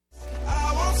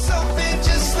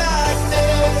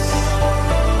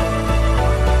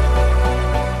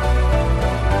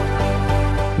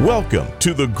Welcome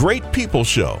to the Great People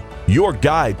Show, your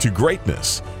guide to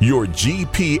greatness, your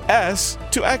GPS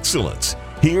to excellence.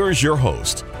 Here's your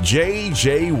host,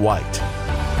 J.J. White.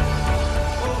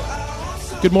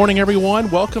 Good morning,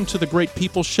 everyone. Welcome to the Great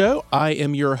People Show. I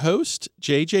am your host,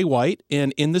 J.J. White,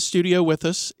 and in the studio with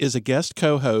us is a guest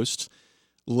co-host.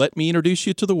 Let me introduce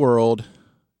you to the world,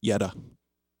 Yedda.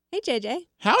 Hey, JJ.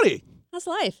 Howdy. How's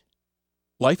life?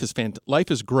 Life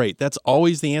is great. That's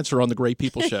always the answer on the Great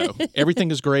People Show.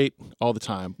 Everything is great all the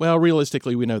time. Well,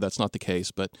 realistically, we know that's not the case,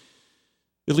 but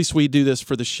at least we do this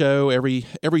for the show every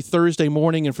Thursday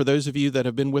morning. And for those of you that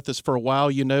have been with us for a while,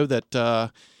 you know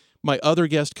that my other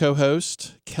guest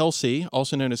co-host, Kelsey,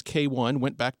 also known as K1,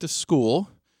 went back to school.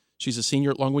 She's a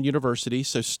senior at Longwood University.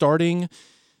 So starting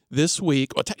this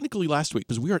week, well, technically last week,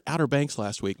 because we were at Outer Banks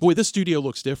last week. Boy, this studio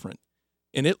looks different.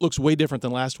 And it looks way different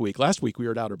than last week. Last week we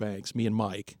were at Outer Banks, me and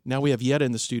Mike. Now we have Yedda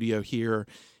in the studio here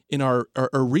in our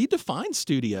redefined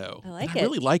studio. I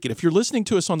really like it. If you're listening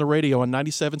to us on the radio on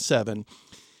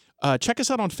 97.7, check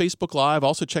us out on Facebook Live.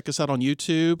 Also check us out on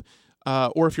YouTube.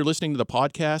 Or if you're listening to the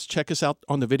podcast, check us out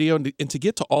on the video. And to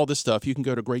get to all this stuff, you can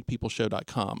go to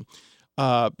greatpeopleshow.com.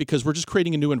 Because we're just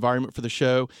creating a new environment for the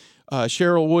show.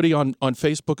 Cheryl Woody on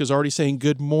Facebook is already saying,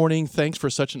 good morning. Thanks for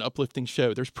such an uplifting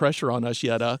show. There's pressure on us,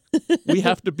 Yedda. We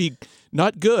have to be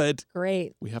not good.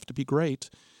 Great. We have to be great.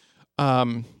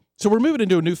 So we're moving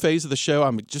into a new phase of the show.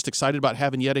 I'm just excited about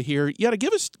having Yedda here. Yedda,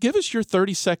 give us your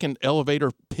 30-second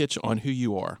elevator pitch on who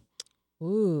you are.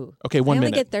 Ooh. Okay, 1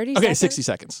 minute. I only get 30 seconds? seconds? 60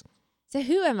 seconds. So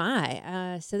who am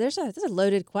I? That's a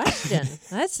loaded question.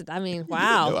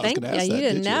 Wow. Thank you. You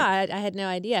didn't know. I had no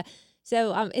idea.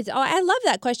 So I love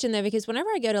that question though, because whenever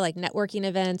I go to like networking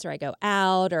events or I go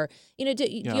out or,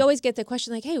 you always get the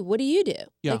question like, hey, what do you do?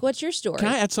 Yeah. Like, what's your story? Can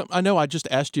I add something? I know I just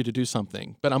asked you to do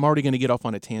something, but I'm already going to get off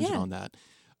on a tangent on that.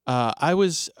 I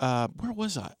was, where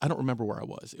was I? I don't remember where I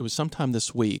was. It was sometime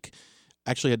this week.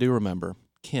 Actually, I do remember.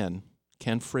 Ken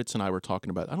Fritz and I were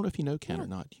talking about, I don't know if you know Ken or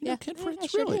not. You know Ken Fritz? I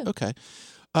sure Really? do. Okay.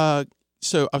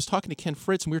 So I was talking to Ken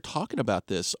Fritz and we were talking about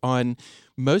this on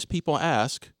most people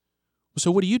ask, so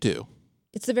what do you do?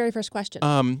 It's the very first question.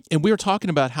 And we were talking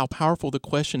about how powerful the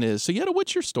question is. So Yedda,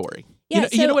 what's your story? Yeah,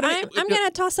 you know what I'm going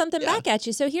to toss something back at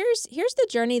you. So here's the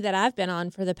journey that I've been on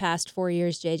for the past 4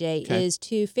 years, JJ, is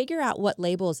to figure out what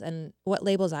labels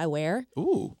I wear.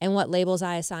 Ooh. And what labels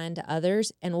I assign to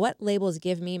others and what labels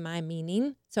give me my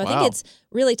meaning. So I think it's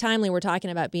really timely we're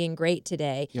talking about being great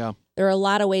today. Yeah. There are a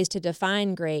lot of ways to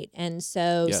define great. And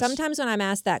so sometimes when I'm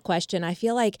asked that question, I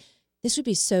feel like this would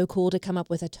be so cool to come up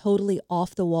with a totally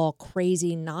off-the-wall,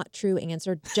 crazy, not true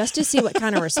answer just to see what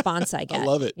kind of response I get. I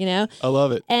love it. I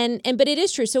love it. But it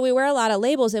is true. So we wear a lot of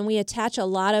labels and we attach a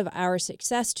lot of our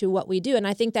success to what we do. And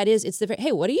I think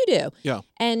hey, what do you do? Yeah.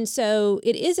 And so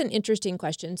it is an interesting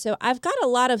question. So I've got a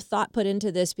lot of thought put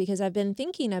into this because I've been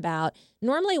thinking about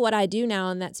normally what I do now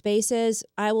in that space is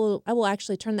I will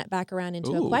actually turn that back around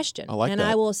into a question. I like that. And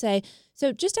I will say,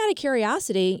 so just out of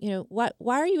curiosity,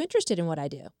 why are you interested in what I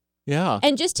do? Yeah.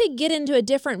 And just to get into a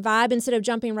different vibe instead of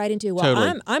jumping right into,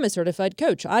 Totally. I'm a certified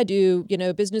coach. I do,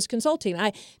 business consulting.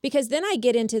 Because then I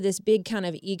get into this big kind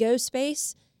of ego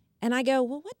space and I go,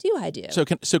 well, what do I do? So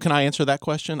can I answer that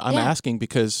question? I'm asking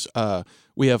because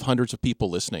we have hundreds of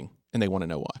people listening and they want to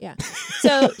know why. Yeah.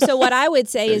 So what I would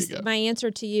say is my answer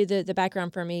to you, the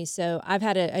background for me. So I've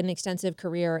had an extensive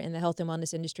career in the health and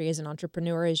wellness industry as an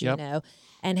entrepreneur, as you know,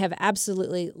 and have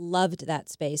absolutely loved that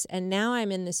space. And now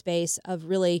I'm in the space of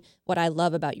really what I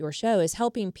love about your show is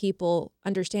helping people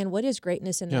understand what is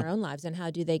greatness in their own lives and how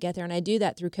do they get there. And I do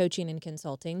that through coaching and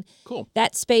consulting. Cool.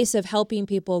 That space of helping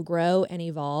people grow and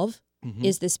evolve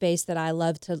is the space that I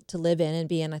love to live in and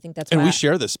be in. I think that's why we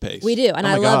share this space. We do. And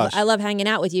I love hanging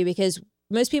out with you because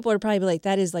most people would probably be like,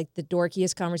 that is like the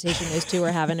dorkiest conversation those two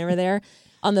are having over there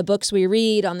on the books we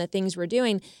read, on the things we're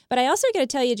doing. But I also got to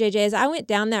tell you, JJ, as I went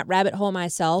down that rabbit hole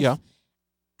myself,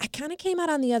 I kind of came out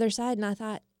on the other side and I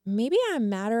thought, maybe I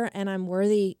matter and I'm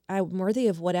worthy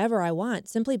of whatever I want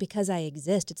simply because I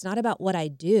exist. It's not about what I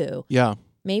do. Yeah.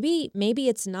 Maybe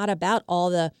it's not about all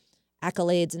the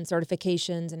accolades and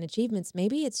certifications and achievements.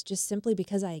 Maybe it's just simply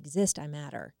because I exist, I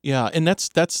matter. Yeah, and that's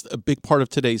a big part of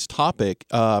today's topic.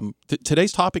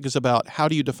 Today's topic is about how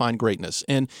do you define greatness,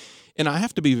 and I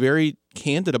have to be very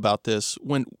candid about this.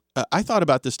 When I thought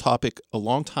about this topic a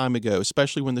long time ago,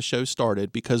 especially when the show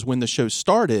started, because when the show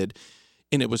started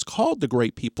and it was called The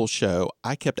Great People Show,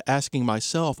 I kept asking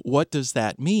myself, what does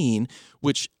that mean?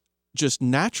 Which just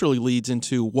naturally leads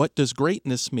into what does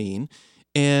greatness mean?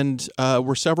 And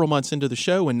we're several months into the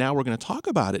show, and now we're going to talk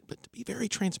about it. But to be very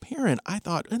transparent, I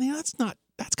thought,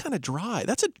 that's kind of dry.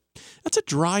 That's a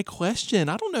dry question.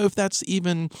 I don't know if that's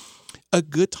even a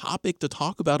good topic to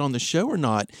talk about on the show or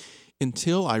not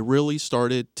until I really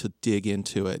started to dig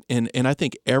into it. And I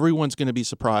think everyone's going to be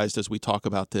surprised as we talk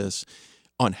about this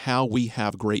on how we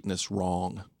have greatness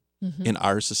wrong in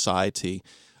our society.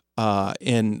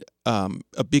 And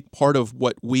a big part of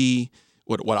what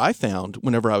I found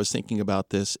whenever I was thinking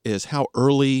about this is how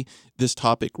early this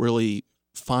topic really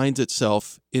finds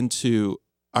itself into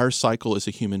our cycle as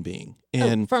a human being.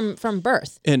 And from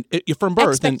birth. And from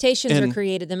birth. Expectations are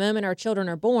created the moment our children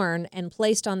are born and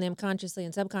placed on them consciously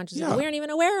and subconsciously that we aren't even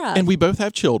aware of. And we both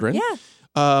have children.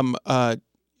 Yeah.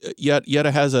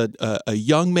 Yedda has a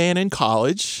young man in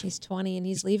college. He's 20 and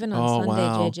he's leaving on Sunday,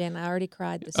 wow. JJ, and I already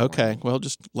cried this morning. Okay, well,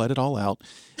 just let it all out.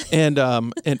 And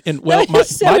well,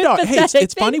 my daughter. Hey,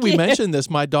 it's funny we mentioned this.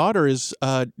 My daughter is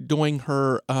doing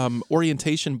her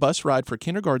orientation bus ride for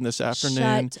kindergarten this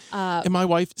afternoon. Shut up. And my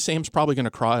wife Sam's probably going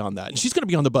to cry on that, and she's going to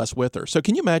be on the bus with her. So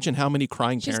can you imagine how many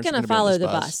crying She's parents are going going to to follow be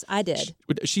on the this bus. I did.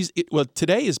 Well,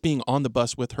 today is being on the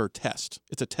bus with her test.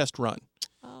 It's a test run.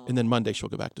 And then Monday she'll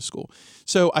go back to school.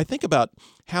 So I think about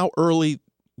how early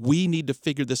we need to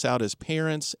figure this out as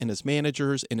parents and as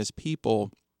managers and as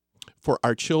people for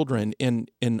our children. And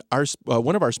our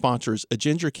one of our sponsors, A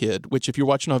Ginger Kid, which if you're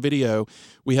watching on video,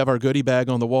 we have our goodie bag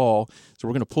on the wall. So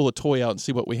we're going to pull a toy out and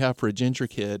see what we have for A Ginger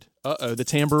Kid. Uh-oh, the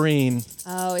tambourine.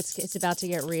 Oh, it's about to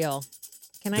get real.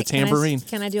 Can The tambourine.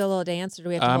 Can I do a little dance, or do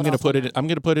we have to? I'm going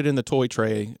to put it in the toy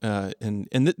tray,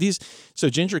 these. So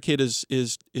Ginger Kid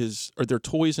are there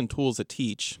toys and tools that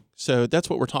teach. So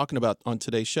that's what we're talking about on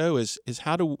today's show is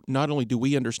how do not only do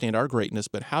we understand our greatness,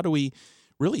 but how do we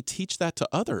really teach that to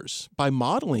others by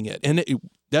modeling it? And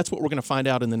that's what we're going to find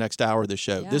out in the next hour of the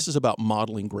show. Yeah. This is about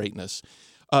modeling greatness.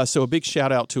 So a big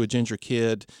shout out to A Ginger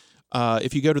Kid.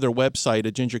 If you go to their website,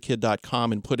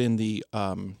 agingerkid.com, and put in the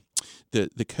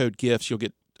code GIFTS, you'll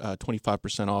get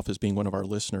 25% off as being one of our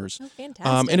listeners. Oh,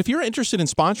 fantastic. And if you're interested in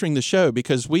sponsoring the show,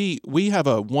 because we have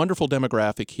a wonderful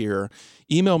demographic here,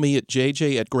 email me at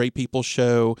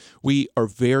jj@greatpeopleshow. We are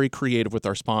very creative with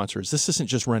our sponsors. This isn't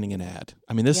just running an ad.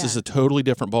 I mean, this is a totally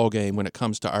different ballgame when it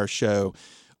comes to our show.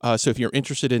 So if you're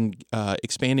interested in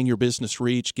expanding your business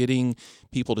reach, getting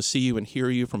people to see you and hear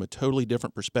you from a totally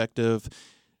different perspective,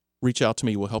 reach out to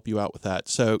me. We'll help you out with that.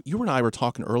 So you and I were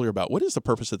talking earlier about what is the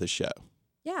purpose of this show?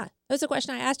 Yeah, that was a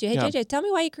question I asked you. Hey, JJ, tell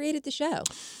me why you created the show.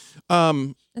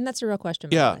 And that's a real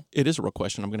question. By the way. It is a real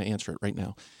question. I'm going to answer it right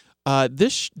now.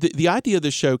 The idea of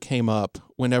this show came up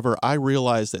whenever I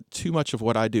realized that too much of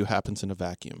what I do happens in a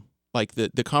vacuum. Like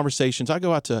the conversations, I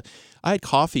had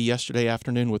coffee yesterday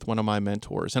afternoon with one of my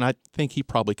mentors, and I think he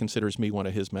probably considers me one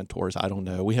of his mentors. I don't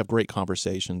know. We have great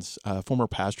conversations, former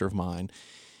pastor of mine.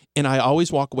 And I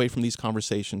always walk away from these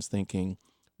conversations thinking,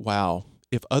 wow,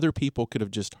 if other people could have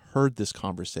just heard this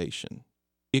conversation,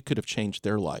 it could have changed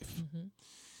their life. Mm-hmm.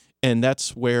 And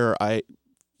that's where I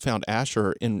found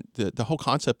Asher in the whole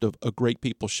concept of a Great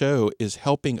People Show is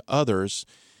helping others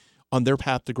on their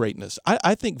path to greatness.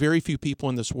 I think very few people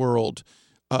in this world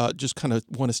just kind of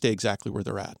want to stay exactly where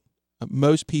they're at.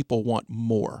 Most people want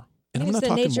more. And I'm not talking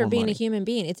more money. It's the nature of being a human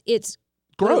being. It's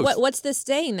growth. What's this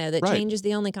saying, though, that change is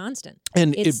the only constant?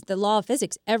 And it's the law of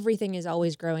physics. Everything is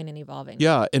always growing and evolving.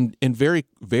 Yeah, and very,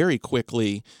 very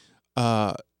quickly,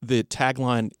 the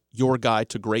tagline, Your Guide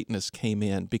to Greatness, came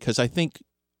in because I think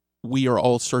we are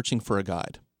all searching for a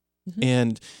guide. Mm-hmm.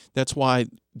 And that's why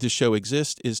this show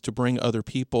exists, is to bring other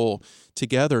people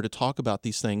together to talk about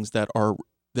these things that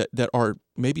are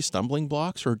maybe stumbling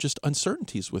blocks or just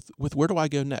uncertainties with where do I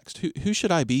go next? Who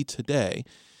should I be today?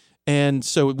 And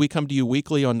so we come to you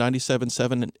weekly on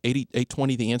 97.7 and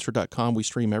 820theanswer.com. We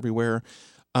stream everywhere.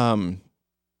 And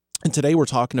today we're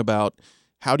talking about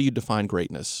how do you define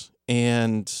greatness?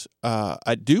 And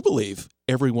I do believe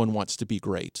everyone wants to be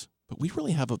great, but we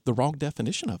really have the wrong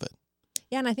definition of it.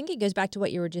 Yeah, and I think it goes back to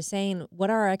what you were just saying. What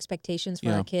are our expectations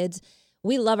for our kids?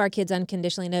 We love our kids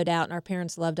unconditionally, no doubt, and our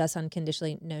parents loved us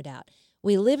unconditionally, no doubt.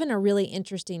 We live in a really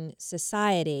interesting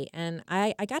society, and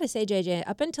I got to say, JJ,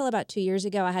 up until about 2 years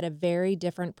ago, I had a very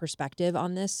different perspective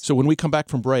on this. So when we come back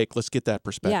from break, let's get that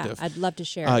perspective. Yeah, I'd love to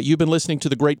share. You've been listening to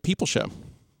The Great People Show.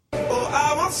 Oh,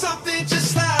 I want something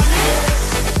just like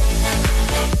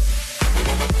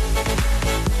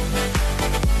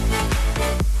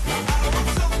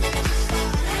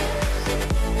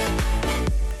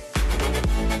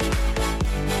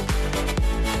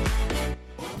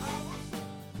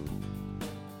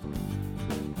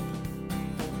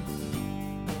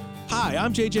Hi,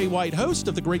 I'm JJ White, host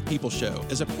of The Great People Show.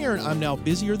 As a parent, I'm now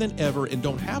busier than ever and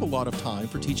don't have a lot of time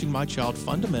for teaching my child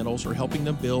fundamentals or helping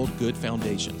them build good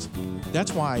foundations.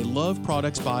 That's why I love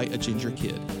products by A Ginger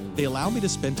Kid. They allow me to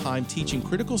spend time teaching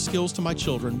critical skills to my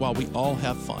children while we all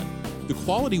have fun. The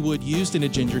quality wood used in a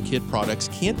Ginger Kid products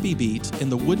can't be beat,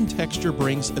 and the wooden texture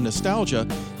brings a nostalgia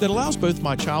that allows both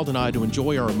my child and I to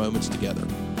enjoy our moments together.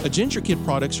 A Ginger Kid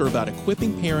products are about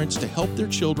equipping parents to help their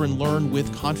children learn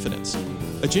with confidence.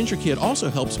 A Ginger Kid also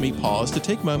helps me pause to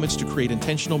take moments to create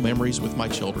intentional memories with my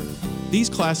children. These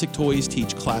classic toys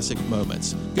teach classic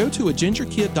moments. Go to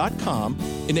agingerkid.com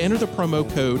and enter the promo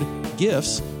code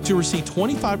GIFTS to receive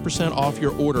 25% off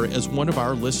your order as one of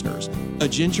our listeners. A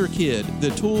Ginger Kid,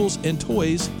 the tools and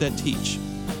toys that teach.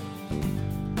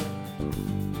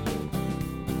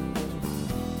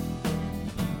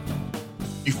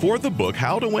 Before the book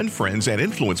How to Win Friends and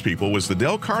Influence People was the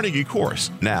Dale Carnegie course.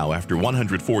 Now, after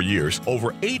 104 years,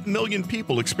 over 8 million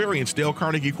people experience Dale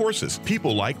Carnegie courses.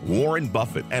 People like Warren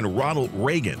Buffett and Ronald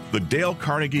Reagan. The Dale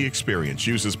Carnegie experience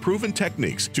uses proven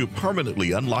techniques to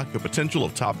permanently unlock the potential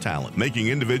of top talent, making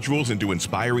individuals into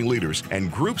inspiring leaders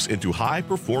and groups into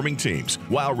high-performing teams,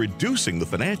 while reducing the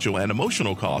financial and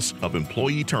emotional costs of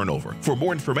employee turnover. For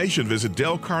more information, visit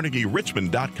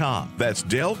DaleCarnegieRichmond.com. That's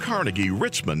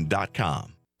DaleCarnegieRichmond.com.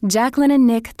 Jacqueline and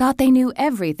Nick thought they knew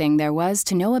everything there was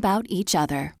to know about each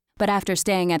other. But after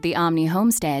staying at the Omni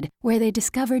Homestead, where they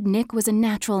discovered Nick was a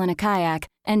natural in a kayak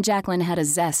and Jacqueline had a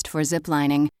zest for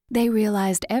ziplining, they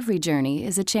realized every journey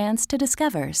is a chance to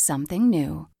discover something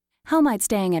new. How might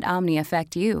staying at Omni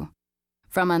affect you?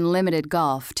 From unlimited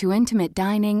golf to intimate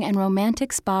dining and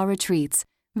romantic spa retreats,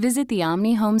 visit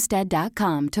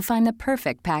theomnihomestead.com to find the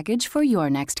perfect package for your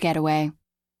next getaway.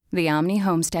 The Omni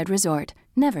Homestead Resort.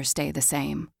 Never stay the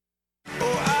same.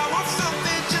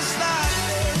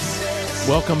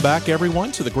 Welcome back,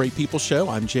 everyone, to the Great People Show.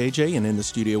 I'm JJ, and in the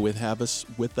studio with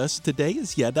us today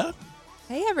is Yedda.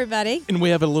 Hey, everybody. And we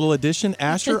have a little addition.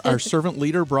 Asher, our servant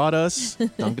leader, brought us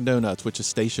Dunkin' Donuts, which is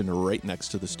stationed right next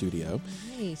to the studio.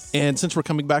 Nice. And since we're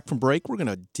coming back from break, we're going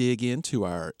to dig into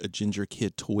our Ginger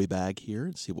Kid toy bag here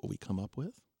and see what we come up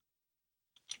with.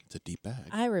 It's a deep bag.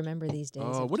 I remember these days.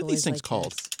 What are these things like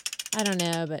called? This. I don't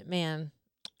know, but man.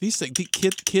 These things,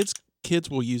 kids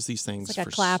will use these things. It's like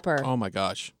a clapper. Oh my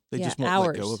gosh, they just won't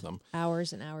let go of them.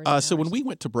 Hours and hours. So when we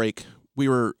went to break, we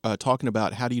were talking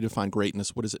about how do you define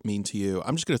greatness? What does it mean to you?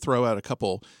 I'm just going to throw out a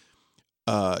couple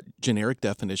generic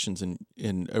definitions.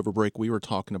 And over break, we were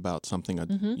talking about something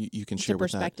you can share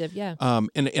with that. Perspective, yeah.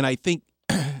 And I think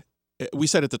we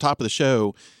said at the top of the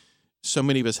show, so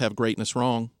many of us have greatness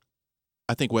wrong.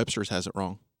 I think Webster's has it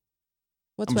wrong.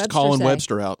 What's I'm just Webster calling say?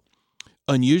 Webster out.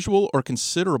 Unusual or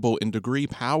considerable in degree,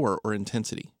 power, or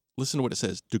intensity. Listen to what it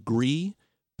says. Degree,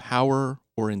 power,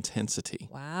 or intensity.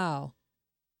 Wow.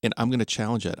 And I'm going to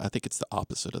challenge it. I think it's the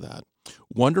opposite of that.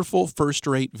 Wonderful,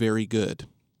 first-rate, very good.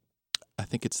 I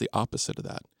think it's the opposite of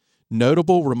that.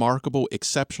 Notable, remarkable,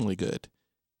 exceptionally good.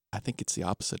 I think it's the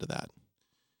opposite of that.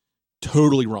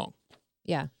 Totally wrong.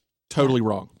 Yeah. Totally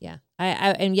wrong. Yeah.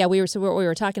 We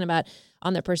were talking about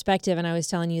on the perspective, and I was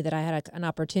telling you that I had an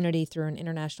opportunity through an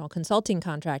international consulting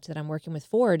contract that I'm working with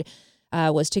Ford,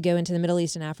 was to go into the Middle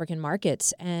East and African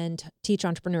markets and teach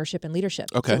entrepreneurship and leadership.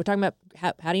 Okay. So we're talking about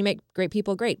how do you make great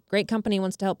people great? Great company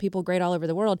wants to help people great all over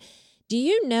the world. Do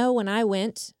you know when I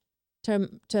went to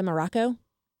Morocco,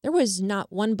 there was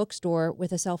not one bookstore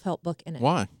with a self-help book in it.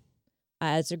 Why?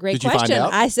 It's a great Did you question. find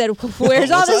out? I said, where's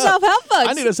all the self-help books?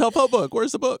 I need a self-help book.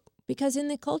 Where's the book? Because in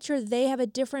the culture, they have a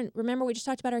different, remember we just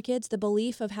talked about our kids, the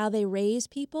belief of how they raise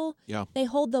people. Yeah. They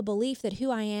hold the belief that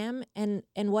who I am and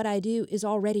what I do is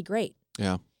already great.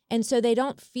 Yeah. And so they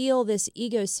don't feel this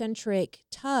egocentric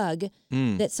tug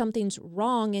that something's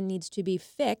wrong and needs to be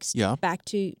fixed. Yeah. Back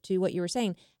to what you were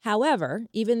saying. However,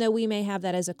 even though we may have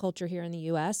that as a culture here in the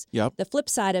U.S., Yep. the flip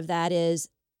side of that is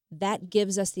that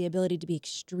gives us the ability to be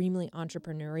extremely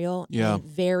entrepreneurial and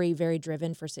very, very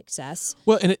driven for success.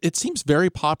 Well, and it seems very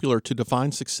popular to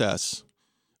define success,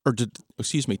 or to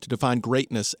define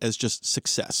greatness as just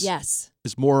success. Yes.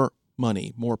 Is more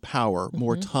money, more power,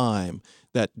 more time,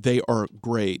 that they are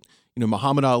great. You know,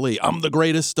 Muhammad Ali, I'm the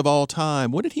greatest of all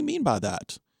time. What did he mean by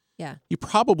that? Yeah. He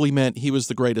probably meant he was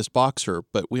the greatest boxer,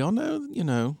 but we all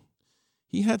know,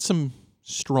 he had some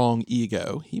strong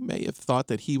ego. He may have thought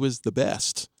that he was the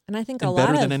best. And I think and a lot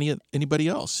better of than anybody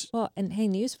else. Well, and hey,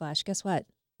 newsflash, guess what?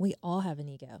 We all have an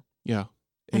ego. Yeah.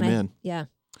 And Amen.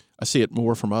 I see it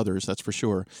more from others, that's for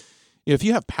sure. If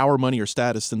you have power, money, or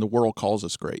status, then the world calls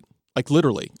us great. Like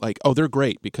literally, like, oh, they're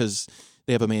great because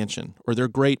they have a mansion, or they're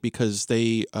great because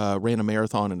they ran a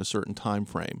marathon in a certain time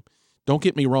frame. Don't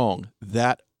get me wrong,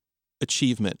 that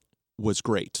achievement was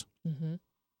great. Mm-hmm.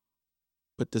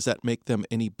 But does that make them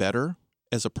any better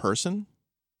as a person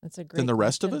That's a great than the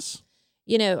rest of question. us?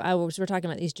 You know, we're talking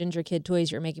about these Ginger Kid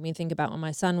toys you're making me think about when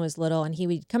my son was little, and he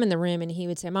would come in the room and he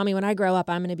would say, Mommy, when I grow up,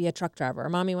 I'm going to be a truck driver. Or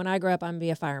Mommy, when I grow up, I'm going to be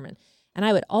a fireman. And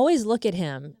I would always look at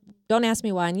him. Don't ask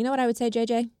me why. And you know what I would say,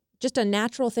 JJ? Just a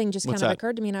natural thing just kind of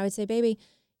occurred to me. And I would say, baby,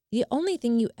 the only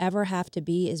thing you ever have to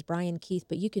be is Brian Keith,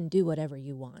 but you can do whatever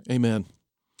you want. Amen.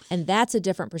 And that's a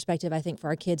different perspective, I think, for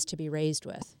our kids to be raised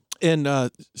with. And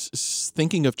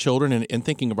thinking of children and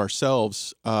thinking of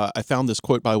ourselves, I found this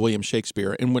quote by William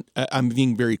Shakespeare. And when, I'm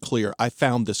being very clear, I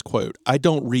found this quote. I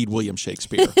don't read William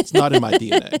Shakespeare. It's not in my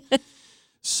DNA.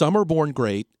 Some are born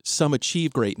great, some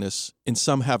achieve greatness, and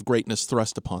some have greatness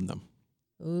thrust upon them.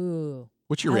 Ooh.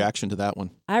 What's your reaction to that one?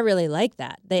 I really like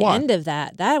that. The Why? end of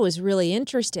that. That was really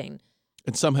interesting.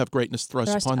 And some have greatness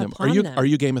thrust upon them. Are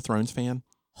you Game of Thrones fan?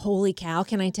 Holy cow,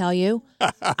 can I tell you?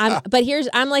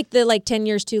 I'm like 10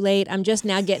 years too late. I'm just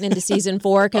now getting into season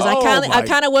 4 because I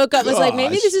kind of woke up and was like,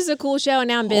 maybe this is a cool show, and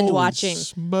now I'm binge watching.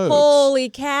 Smokes. Holy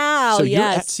cow. So yes.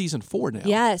 you're at season 4 now.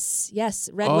 Yes.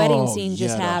 Red wedding scene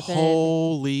just happened.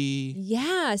 Holy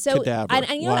So cadaver.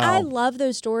 And you know what? I love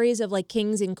those stories of like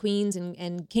kings and queens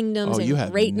and kingdoms and you have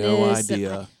greatness. no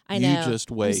idea. I know. You just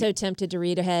wait. I'm so tempted to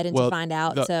read ahead and to find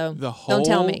out. So the whole don't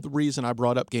tell me. reason I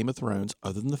brought up Game of Thrones,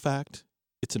 other than the fact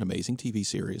it's an amazing TV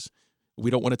series.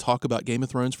 We don't want to talk about Game of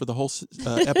Thrones for the whole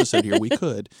episode here. We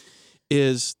could.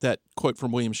 Is that quote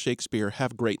from William Shakespeare,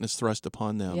 have greatness thrust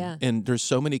upon them. Yeah. And there's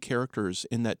so many characters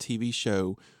in that TV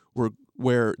show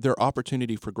where their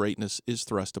opportunity for greatness is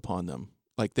thrust upon them.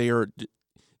 Like they are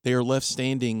left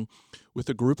standing with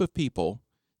a group of people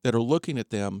that are looking at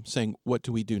them saying, what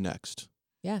do we do next?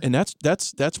 Yeah. And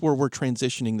that's where we're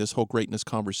transitioning this whole greatness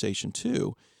conversation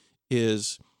to,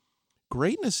 is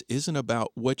greatness isn't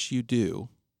about what you do.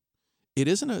 It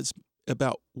isn't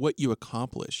about what you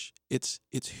accomplish. It's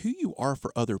who you are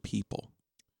for other people.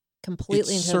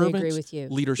 Completely and totally agree with you.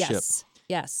 Leadership.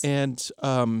 Yes. And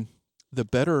the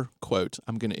better quote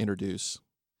I'm going to introduce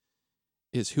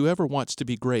is, whoever wants to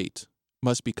be great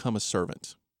must become a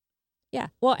servant. Yeah.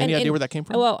 Well, Any idea where that came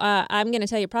from? Well, I'm going to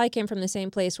tell you, it probably came from the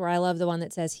same place where I love the one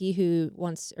that says, he who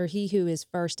is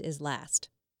first is last.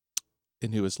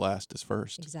 And who is last is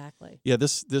first. Exactly. Yeah,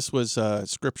 this was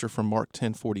scripture from Mark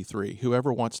 10:43.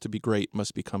 Whoever wants to be great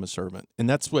must become a servant. And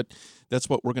that's what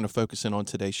we're going to focus in on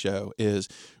today's show. Is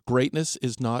greatness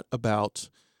is not about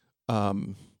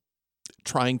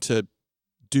trying to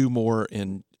do more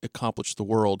and accomplish the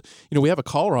world. You know, we have a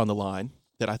caller on the line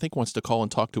that I think wants to call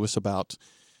and talk to us about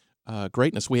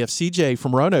greatness. We have CJ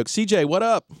from Roanoke. CJ, what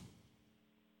up?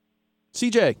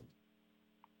 CJ.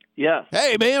 Yes.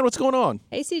 Hey, man, what's going on?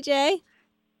 Hey, CJ.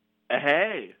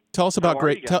 Hey. Tell us about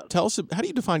great. Tell us, how do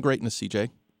you define greatness, CJ?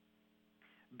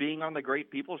 Being on the Great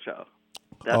People Show.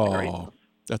 That's greatness.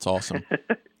 That's awesome.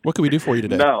 What can we do for you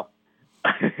today? No.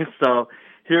 So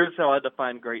here's how I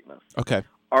define greatness. Okay.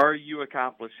 Are you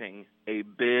accomplishing a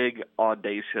big,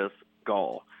 audacious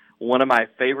goal? One of my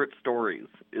favorite stories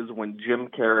is when Jim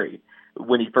Carrey,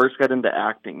 when he first got into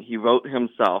acting, he wrote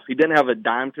himself. He didn't have a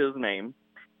dime to his name.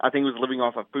 I think he was living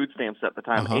off of food stamps at the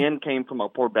time and came from a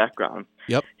poor background.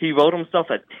 Yep. He wrote himself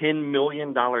a $10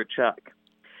 million check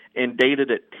and dated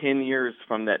it 10 years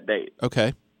from that date.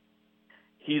 Okay.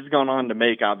 He's gone on to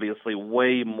make, obviously,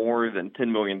 way more than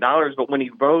 $10 million. But when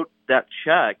he wrote that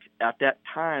check at that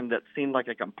time, that seemed like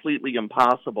a completely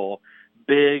impossible,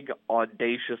 big,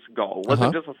 audacious goal. It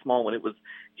wasn't just a small one. It was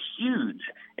huge.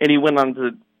 And he went on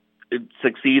to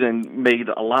succeed and made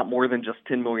a lot more than just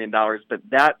 $10 million. But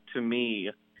that, to me,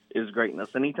 is greatness.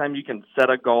 Anytime you can set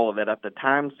a goal that at the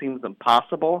time seems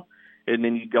impossible, and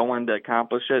then you go on to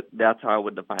accomplish it, that's how I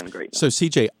would define greatness. So,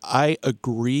 CJ, I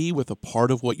agree with a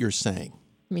part of what you're saying.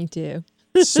 Me too.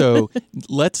 So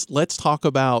let's talk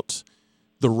about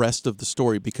the rest of the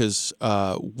story, because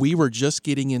we were just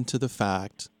getting into the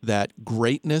fact that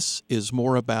greatness is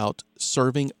more about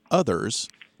serving others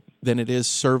than it is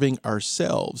serving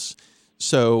ourselves.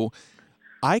 So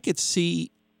I could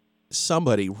see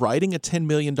somebody writing a $10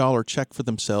 million check for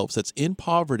themselves that's in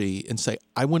poverty and say,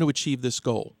 I want to achieve this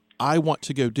goal. I want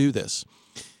to go do this.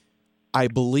 I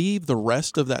believe the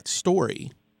rest of that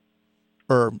story,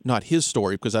 or not his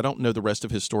story, because I don't know the rest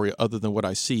of his story other than what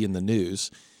I see in the news,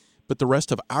 but the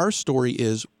rest of our story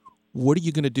is, what are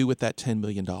you going to do with that $10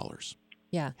 million?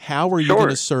 Yeah. How are you going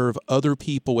to serve other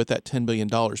people with that $10 million?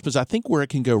 Because I think where it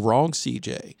can go wrong,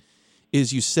 CJ,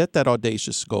 is you set that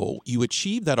audacious goal, you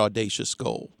achieve that audacious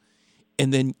goal,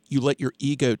 and then you let your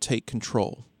ego take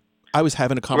control. I was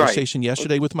having a conversation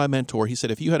yesterday with my mentor. He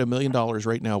said, if you had $1 million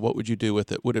right now, what would you do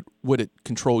with it? Would it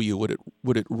control you?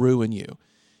 Would it ruin you?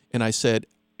 And I said,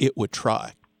 it would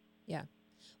try. Yeah.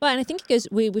 Well, and I think because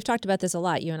we've talked about this a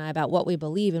lot, you and I, about what we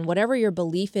believe, and whatever your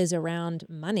belief is around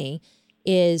money,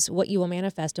 is what you will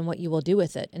manifest and what you will do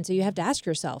with it. And so you have to ask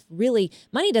yourself, really,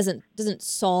 money doesn't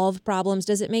solve problems.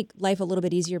 Does it make life a little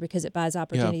bit easier because it buys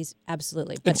opportunities? Yeah.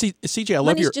 Absolutely. But and CJ, I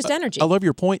love your just energy. I love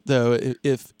your point though.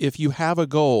 If you have a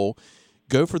goal,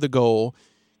 go for the goal,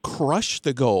 crush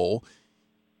the goal,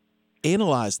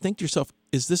 analyze, think to yourself,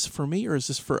 is this for me or is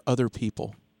this for other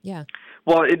people? Yeah.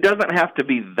 Well, it doesn't have to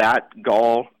be that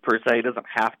goal per se. It doesn't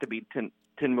have to be $10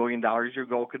 million. Your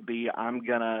goal could be, I'm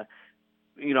going to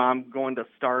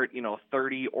start,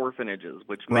 30 orphanages,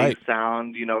 which may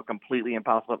sound, completely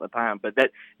impossible at the time. But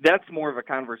that's more of a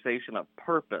conversation of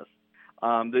purpose.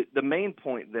 The main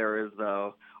point there is,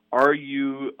 though, are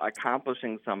you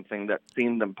accomplishing something that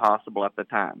seemed impossible at the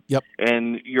time? Yep.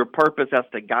 And your purpose has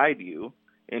to guide you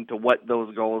into what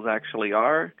those goals actually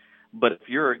are. But if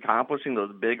you're accomplishing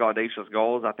those big, audacious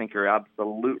goals, I think you're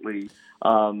absolutely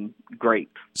great.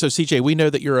 So, CJ, we know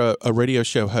that you're a radio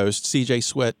show host, the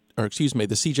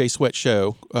CJ Sweat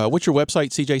Show. What's your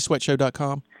website,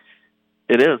 cjsweatshow.com?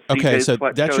 It is. Okay, so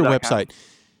that's your website.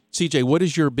 CJ, what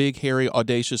is your big, hairy,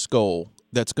 audacious goal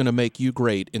that's going to make you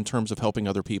great in terms of helping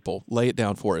other people? Lay it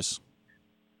down for us.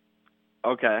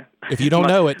 Okay. If you don't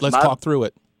know it, let's talk through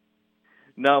it.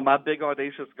 No, my big,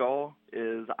 audacious goal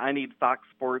is I need Fox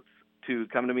Sports to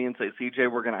come to me and say,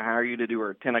 CJ, we're going to hire you to do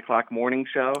our 10 o'clock morning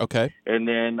show. Okay. And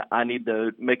then I need to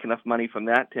make enough money from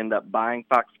that to end up buying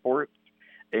Fox Sports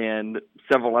and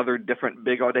several other different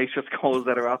big, audacious goals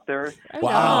that are out there.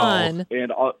 Wow.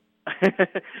 And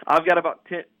I've got about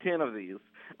 10 of these.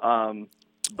 Well,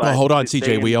 hold on,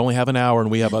 CJ. We only have an hour and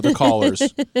we have other callers.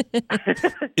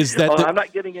 Is that I'm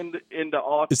not getting into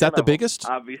all. Is that the them, biggest?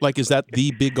 Obviously. Like, is that the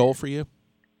big goal for you?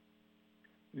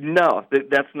 No,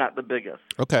 that's not the biggest.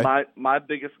 Okay. My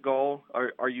biggest goal,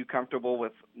 are you comfortable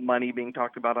with money being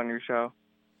talked about on your show?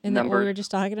 And that we were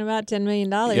just talking about $10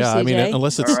 million, yeah, CJ. I mean,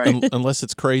 unless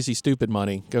it's crazy, stupid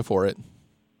money, go for it.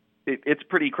 It's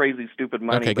pretty crazy, stupid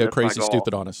money. Okay, go crazy,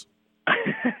 stupid on us.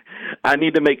 I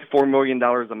need to make $4 million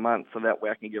a month so that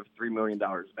way I can give $3 million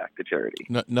back to charity.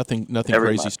 Nothing Every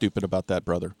crazy, month. Stupid about that,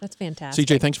 brother. That's fantastic.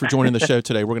 CJ, thanks for joining the show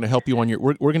today. We're going to help you on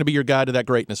we're going to be your guide to that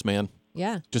greatness, man.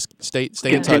 Yeah. Just stay in touch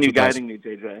with us. Continue guiding me,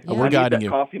 JJ. Yeah. We're guiding that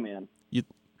you. Coffee man.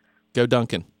 Go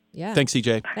Duncan. Yeah. Thanks,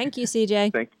 CJ. Thank you,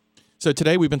 CJ. Thank you. So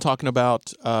today we've been talking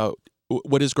about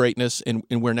what is greatness, and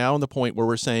we're now in the point where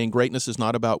we're saying greatness is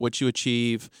not about what you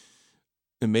achieve.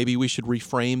 And maybe we should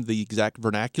reframe the exact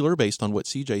vernacular based on what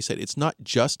CJ said. It's not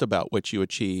just about what you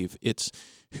achieve. It's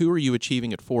who are you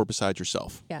achieving it for besides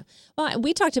yourself? Yeah. Well,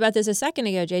 we talked about this a second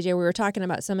ago, JJ. We were talking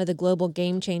about some of the global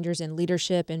game changers in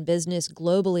leadership and business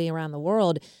globally around the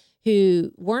world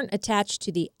who weren't attached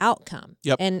to the outcome.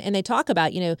 Yep. And they talk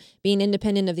about, being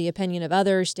independent of the opinion of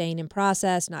others, staying in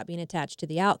process, not being attached to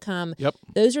the outcome. Yep.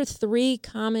 Those are three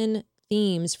common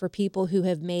themes for people who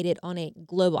have made it on a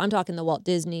global. I'm talking the Walt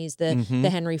Disneys, the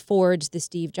Henry Fords, the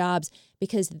Steve Jobs,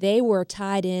 because they were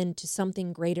tied in to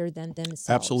something greater than themselves.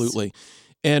 Absolutely.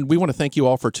 And we want to thank you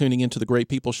all for tuning into the Great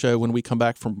People Show. When we come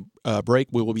back from break,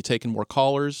 we will be taking more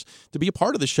callers. To be a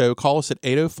part of the show, call us at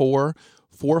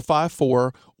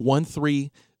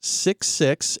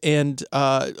 804-454-1366. And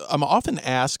I'm often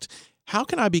asked, how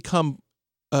can I become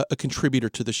a contributor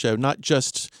to the show, not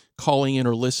just calling in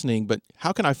or listening, but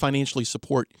how can I financially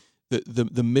support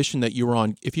the mission that you're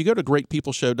on? If you go to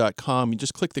greatpeopleshow.com, you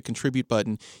just click the contribute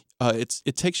button.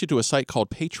 It takes you to a site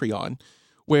called Patreon,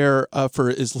 where for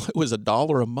as low as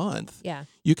 $1 a month,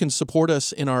 you can support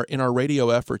us in our radio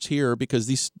efforts here, because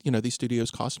these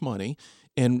studios cost money,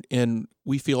 and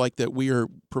we feel like that we are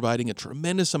providing a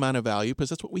tremendous amount of value because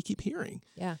that's what we keep hearing.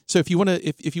 Yeah. So if you want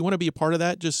to be a part of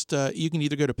that, just you can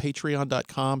either go to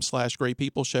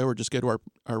patreon.com/greatpeopleshow or just go to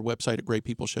our website at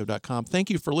greatpeopleshow.com. Thank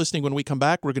you for listening. When we come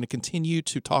back, we're going to continue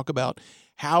to talk about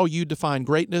how you define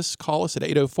greatness. Call us at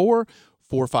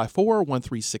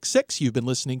 804-454-1366. You've been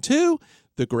listening to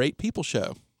The Great People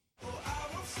Show.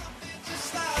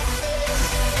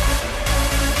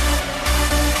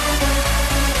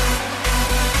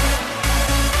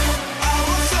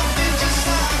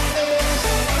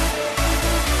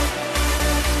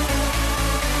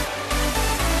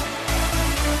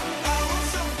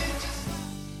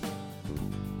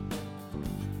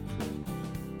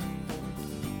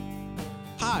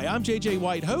 Hi, I'm JJ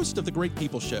White, host of The Great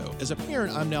People Show. As a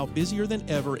parent, I'm now busier than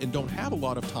ever and don't have a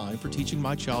lot of time for teaching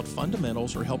my child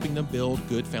fundamentals or helping them build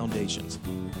good foundations.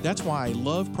 That's why I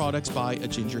love products by A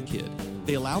Ginger Kid.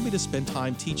 They allow me to spend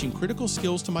time teaching critical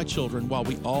skills to my children while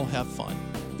we all have fun.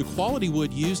 The quality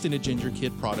wood used in A Ginger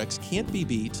Kid products can't be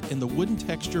beat, and the wooden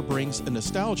texture brings a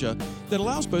nostalgia that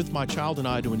allows both my child and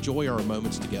I to enjoy our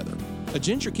moments together. A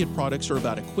Ginger Kid products are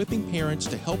about equipping parents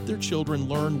to help their children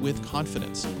learn with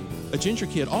confidence. A Ginger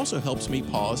Kid also helps me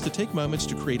pause to take moments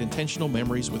to create intentional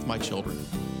memories with my children.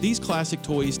 These classic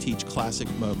toys teach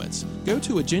classic moments. Go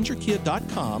to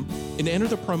agingerkid.com and enter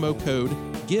the promo code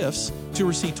GIFTS to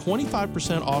receive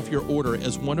 25% off your order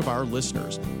as one of our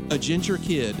listeners. A Ginger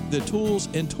Kid, the tools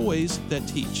and toys that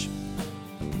teach.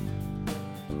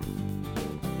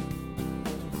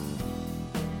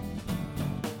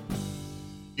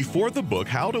 Before the book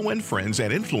How to Win Friends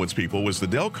and Influence People was the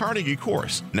Dale Carnegie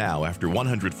course. Now, after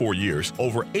 104 years,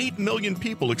 over 8 million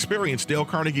people experience Dale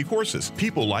Carnegie courses.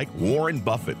 People like Warren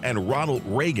Buffett and Ronald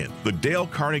Reagan. The Dale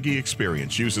Carnegie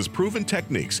experience uses proven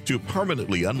techniques to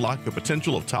permanently unlock the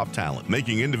potential of top talent,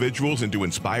 making individuals into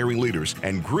inspiring leaders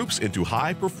and groups into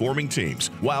high-performing teams,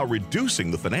 while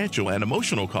reducing the financial and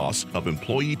emotional costs of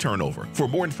employee turnover. For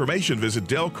more information, visit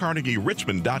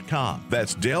DaleCarnegieRichmond.com.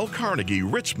 That's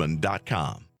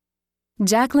DaleCarnegieRichmond.com.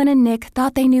 Jacqueline and Nick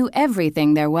thought they knew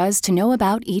everything there was to know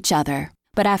about each other.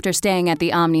 But after staying at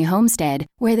the Omni homestead,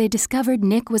 where they discovered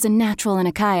Nick was a natural in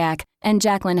a kayak and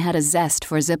Jacqueline had a zest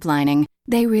for ziplining,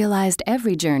 they realized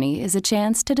every journey is a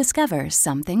chance to discover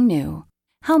something new.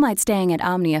 How might staying at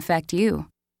Omni affect you?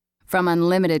 From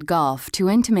unlimited golf to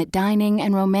intimate dining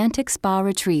and romantic spa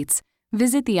retreats,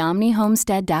 visit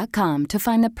theomnihomestead.com to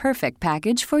find the perfect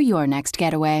package for your next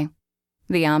getaway.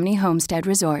 The Omni Homestead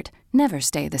Resort. Never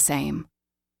stay the same.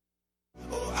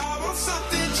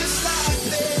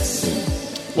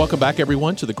 Welcome back,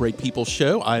 everyone, to the Great People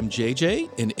Show. I'm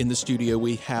JJ, and in the studio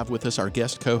we have with us our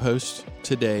guest co-host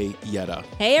today, Yedda.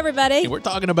 Hey, everybody. And we're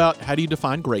talking about how do you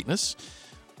define greatness.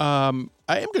 I am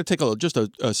going to take just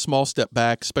a small step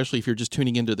back, especially if you're just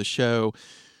tuning into the show.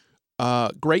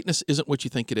 Greatness isn't what you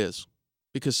think it is,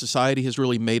 because society has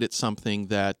really made it something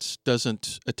that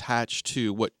doesn't attach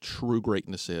to what true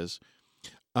greatness is.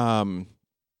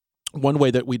 One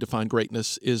way that we define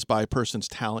greatness is by a person's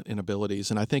talent and abilities.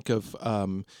 And I think of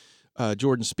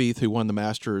Jordan Spieth, who won the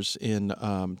Masters in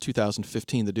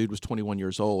 2015. The dude was 21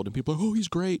 years old, and people are, oh, he's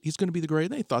great. He's going to be the great.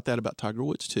 And they thought that about Tiger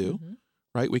Woods, too,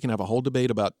 right? We can have a whole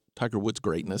debate about Tiger Woods'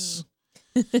 greatness.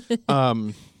 Depending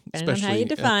on how you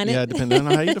define it. Yeah, depending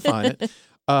on how you define it.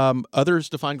 Others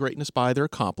define greatness by their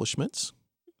accomplishments,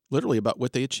 literally about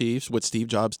what they achieved, what Steve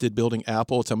Jobs did building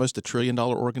Apple. It's almost $1 trillion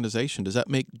organization. Does that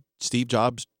make Steve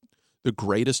Jobs the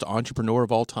greatest entrepreneur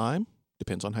of all time?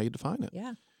 Depends on how you define it.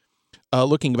 Yeah.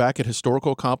 Looking back at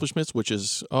historical accomplishments, which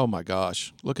is, oh my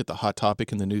gosh, look at the hot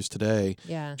topic in the news today.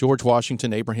 Yeah. George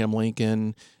Washington, Abraham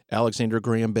Lincoln, Alexander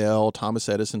Graham Bell, Thomas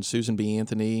Edison, Susan B.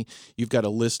 Anthony. You've got a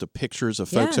list of pictures of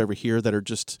folks over here that are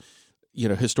just,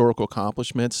 historical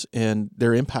accomplishments, and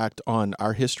their impact on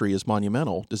our history is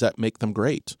monumental. Does that make them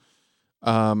great?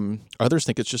 Others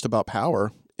think it's just about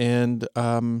power. And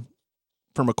from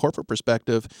a corporate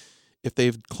perspective, if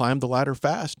they've climbed the ladder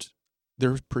fast,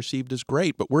 they're perceived as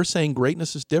great. But we're saying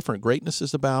greatness is different. Greatness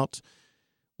is about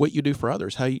what you do for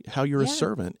others, how you're a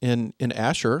servant. And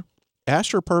Asher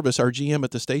Purvis, our GM at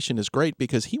the station, is great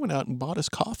because he went out and bought us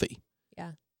coffee.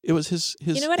 Yeah. It was his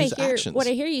actions. What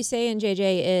I hear you saying,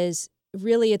 JJ, is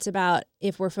really it's about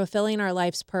if we're fulfilling our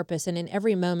life's purpose, and in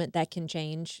every moment that can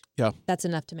change. Yeah. That's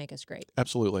enough to make us great.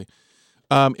 Absolutely.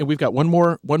 And we've got one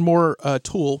more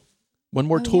tool. One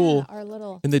more tool our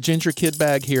little in the Ginger Kid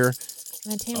bag here.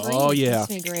 Oh, yeah.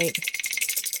 That's great.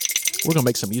 We're going to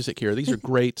make some music here. These are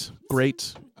great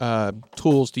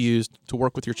tools to use to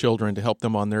work with your children to help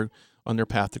them on their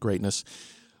path to greatness.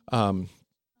 So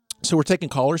we're taking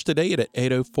callers today at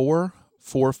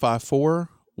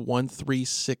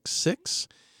 804-454-1366.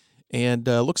 And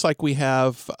looks like we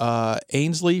have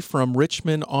Ainsley from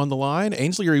Richmond on the line.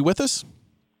 Ainsley, are you with us?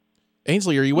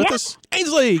 Ainsley, are you with us?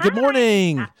 Ainsley, good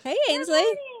morning. Hey, Ainsley.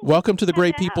 Welcome to the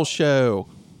Great People Show.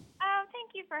 Oh,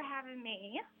 thank you for having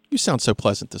me. You sound so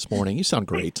pleasant this morning. You sound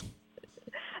great.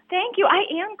 Thank you. I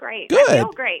am great. Good. I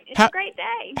feel great. It's a great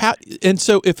day. And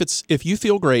so if you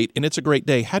feel great and it's a great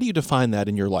day, how do you define that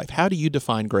in your life? How do you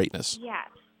define greatness? Yes.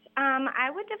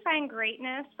 I would define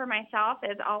greatness for myself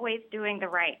as always doing the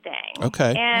right thing.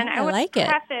 Okay. And I would like it.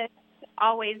 preface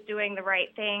always doing the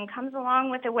right thing comes along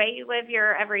with the way you live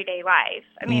your everyday life.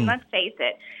 I mean, let's face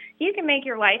it. You can make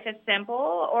your life as simple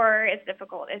or as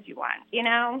difficult as you want,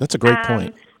 That's a great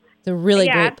point. It's a really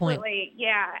great absolutely. point.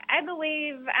 Yeah, I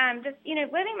believe just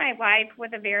living my life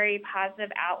with a very positive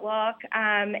outlook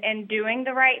and doing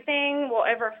the right thing will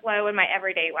overflow in my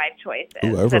everyday life choices.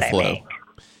 Ooh, overflow. That I make.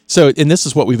 So, and this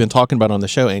is what we've been talking about on the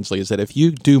show, Ainsley, is that if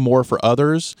you do more for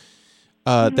others,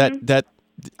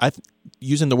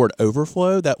 using the word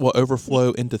overflow, that will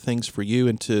overflow into things for you,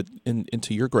 into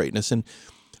your greatness. And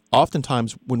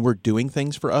oftentimes when we're doing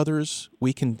things for others,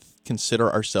 we can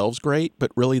consider ourselves great,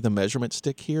 but really the measurement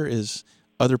stick here is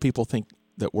other people think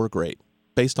that we're great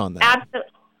based on that. Absolutely.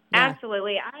 Yeah.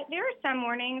 Absolutely. There are some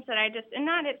mornings that I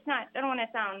don't want to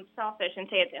sound selfish and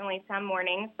say it's only some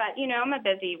mornings, but, I'm a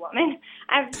busy woman.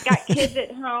 I've got kids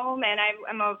at home, and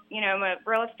I'm a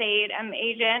real estate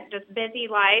agent, just busy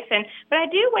life. But I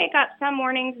do wake up some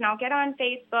mornings, and I'll get on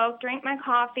Facebook, drink my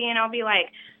coffee, and I'll be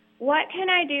like, what can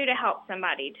I do to help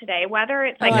somebody today? Whether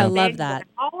it's like I a love big that.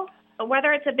 wow,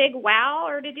 whether it's a big wow,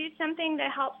 or to do something to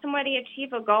help somebody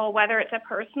achieve a goal, whether it's a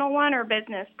personal one or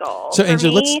business goal. So, For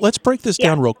Ainsley, me, let's break this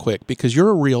down real quick, because you're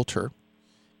a realtor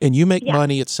and you make Yeah.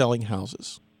 money at selling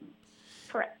houses.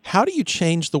 correct. How do you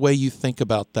change the way you think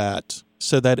about that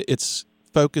so that it's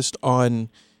focused on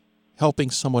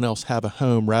helping someone else have a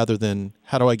home rather than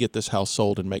how do I get this house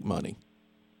sold and make money?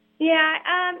 Yeah,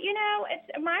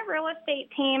 it's my real estate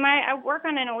team. I work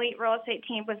on an elite real estate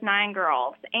team with 9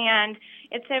 girls, and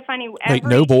it's so funny. Wait,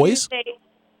 no boys? Tuesday,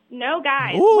 no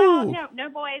guys. Ooh. Well, no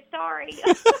boys. Sorry.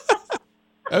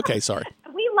 Okay, sorry.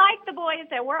 We like the boys,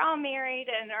 though. We're all married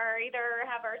and are either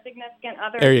have our significant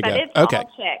others. There you but go. It's Okay.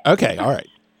 all chicks. Okay, all right.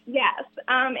 Yes.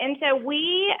 And so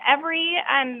we every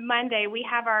Monday we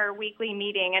have our weekly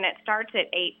meeting, and it starts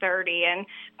at 8:30. And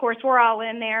of course, we're all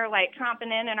in there like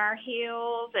tromping in our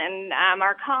heels and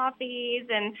our coffees.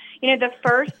 And the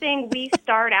first thing we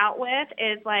start out with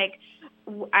is like,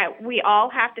 we all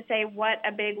have to say, what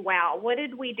a big wow. What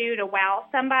did we do to wow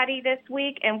somebody this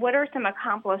week? And what are some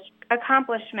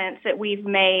accomplishments that we've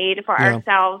made for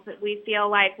ourselves that we feel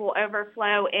like will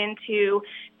overflow into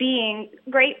being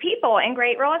great people and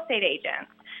great real estate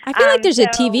agents? I feel like there's a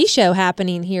TV show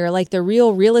happening here, like the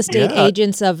real estate Yeah.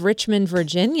 agents of Richmond,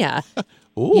 Virginia.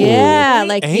 Ooh, Yeah,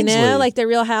 like Ainsley. like the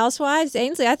Real Housewives.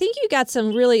 Ainsley, I think you got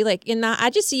some really I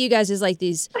just see you guys as like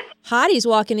these hotties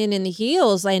walking in the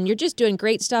heels, and you're just doing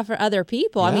great stuff for other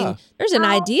people. I Yeah. mean, there's an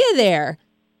idea there.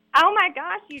 Oh my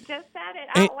gosh, you just said it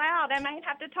out loud. I might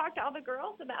have to talk to all the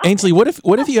girls about Ainsley, it.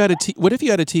 what if you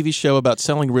had a TV show about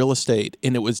selling real estate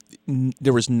and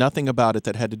there was nothing about it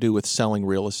that had to do with selling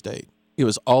real estate? It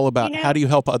was all about how do you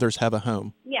help others have a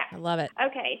home? Yeah. I love it.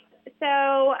 Okay. So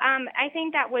I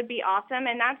think that would be awesome,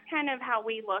 and that's kind of how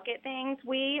we look at things.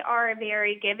 We are a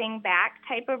very giving back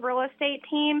type of real estate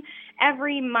team.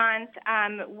 Every month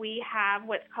we have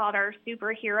what's called our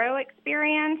superhero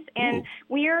experience, and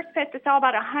we are supposed to sell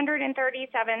about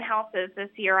 137 houses this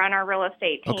year on our real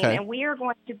estate team, Okay. and we are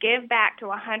going to give back to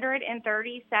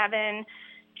 137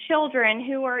 children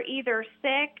who are either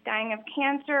sick, dying of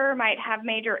cancer, might have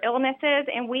major illnesses,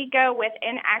 and we go with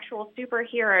an actual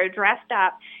superhero dressed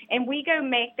up, and we go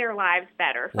make their lives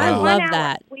better. Wow. I For 1 love hour,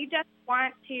 that. We just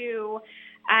want to,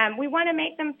 we want to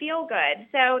make them feel good.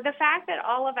 So the fact that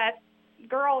all of us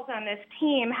girls on this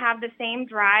team have the same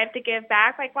drive to give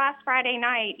back. Like last Friday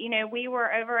night, we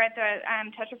were over at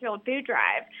the Chesterfield Food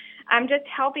Drive, just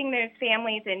helping those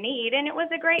families in need, and it was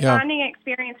a great bonding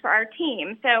experience for our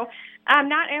team. So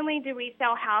not only do we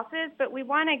sell houses, but we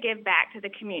want to give back to the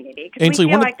community because we Ainsley,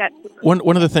 feel like that's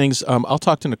one of the things I'll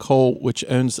talk to Nicole, which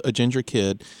owns a ginger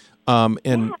kid. And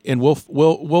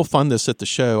we'll fund this at the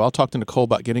show. I'll talk to Nicole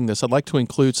about getting this. I'd like to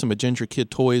include some Ginger Kid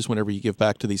toys whenever you give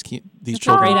back to these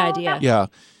children. Great idea. Yeah,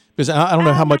 because I don't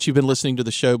know how much you've been listening to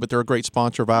the show, but they're a great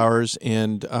sponsor of ours,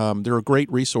 and they're a great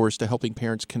resource to helping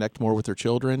parents connect more with their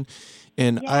children.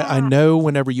 And I know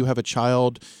whenever you have a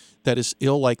child that is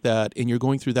ill like that, and you're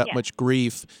going through that much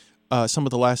grief, some of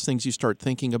the last things you start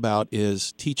thinking about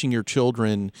is teaching your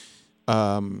children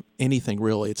anything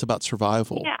really. It's about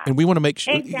survival, and we want to make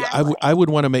sure. Exactly. I would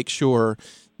want to make sure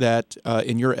that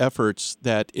in your efforts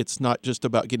that it's not just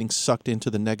about getting sucked into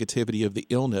the negativity of the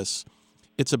illness.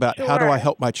 It's about how do I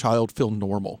help my child feel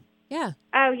normal. Yeah.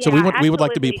 Oh, yeah. So we would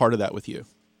like to be absolutely. part of that with you.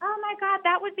 Oh my God,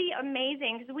 that would be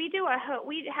amazing because we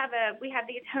have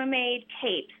these homemade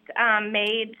capes,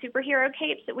 made superhero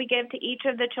capes that we give to each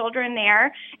of the children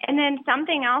there, and then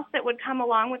something else that would come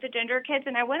along with the Ginger Kids.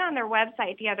 And I went on their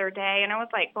website the other day, and I was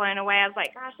like blown away. I was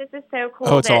like, gosh, this is so cool.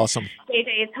 Oh, it's that awesome.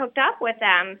 JJ is hooked up with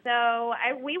them. So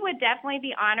we would definitely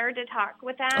be honored to talk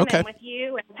with them and with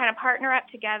you and kind of partner up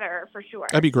together for sure.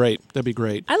 That'd be great. That'd be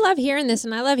great. I love hearing this,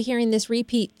 and I love hearing this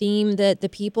repeat theme that the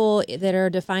people that are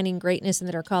defining greatness and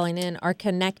that are calling in are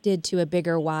connected to a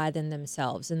bigger why than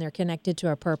themselves, and they're connected to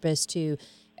a purpose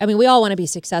we all want to be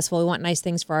successful. We want nice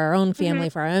things for our own family,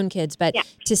 for our own kids, but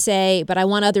to say, but I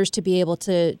want others to be able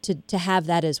to have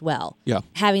that as well. Yeah.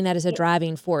 Having that as a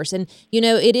driving force. And,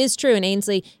 it is true. And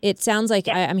Ainsley, it sounds like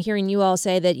I'm hearing you all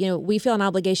say that, we feel an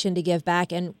obligation to give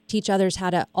back and teach others how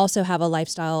to also have a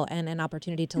lifestyle and an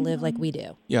opportunity to live like we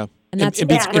do. Yeah. And that's and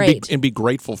great. And be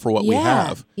grateful for what we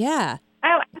have. Yeah.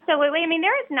 Oh, Absolutely. I mean,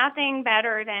 there is nothing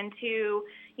better than to,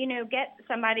 get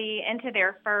somebody into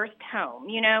their first home,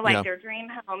 like their dream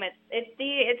home.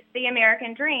 It's the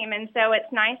American dream. And so it's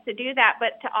nice to do that,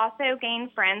 but to also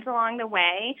gain friends along the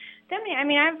way.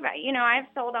 I've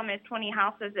sold almost 20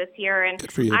 houses this year, and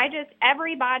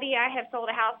everybody I have sold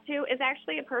a house to is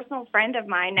actually a personal friend of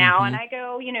mine now. Mm-hmm. And I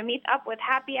go, meet up with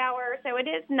happy hour. So it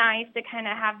is nice to kind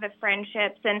of have the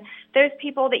friendships and those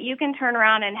people that you can turn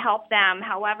around and help them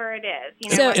however it is.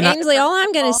 So Ainsley, all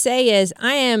I'm going to say is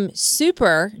I am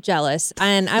super jealous,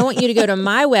 and I want you to go to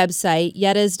my website,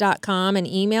 Yeddas.com, and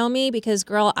email me because,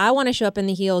 girl, I want to show up in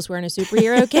the heels wearing a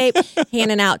superhero cape,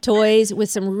 handing out toys with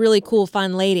some really cool,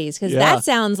 fun ladies because that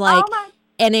sounds like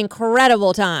an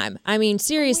incredible time. I mean,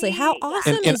 seriously, how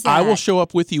awesome is that? I will show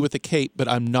up with you with a cape, but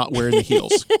I'm not wearing the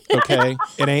heels, okay?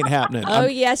 It ain't happening.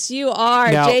 Yes, you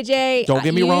are, now, JJ. Don't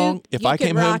get me wrong. If I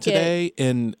came home today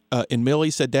and Millie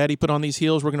said, Daddy, put on these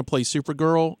heels, we're going to play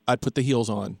Supergirl, I'd put the heels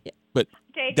on. But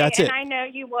JJ, that's it. And I know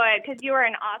you would because you are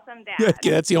an awesome dad.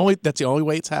 Yeah, that's the only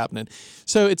way it's happening.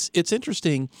 So it's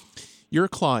interesting. Your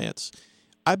clients,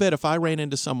 I bet if I ran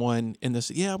into someone and they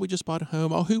said, we just bought a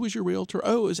home. Oh, who was your realtor?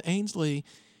 Oh, it was Ainsley.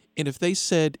 And if they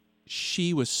said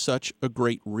she was such a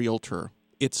great realtor,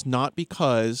 it's not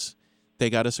because they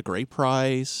got us a great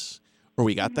price or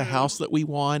we got the house that we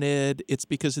wanted. It's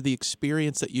because of the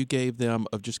experience that you gave them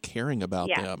of just caring about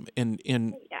them and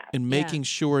making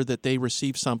sure that they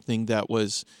received something that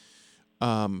was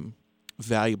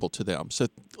valuable to them. So,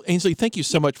 Ainsley, thank you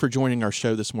so much for joining our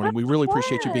show this morning. We really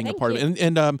appreciate you being a part of it.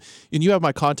 And you have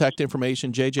my contact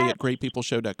information,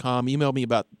 jj@greatpeopleshow.com. Email me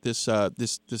about this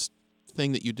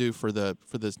thing that you do for the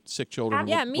sick children.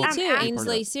 Me too,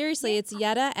 Ainsley. Seriously, it's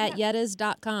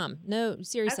Yedda@Yeddas.com. No,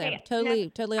 seriously, I'm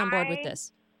totally on board with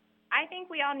this. I think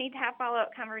we all need to have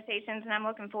follow-up conversations, and I'm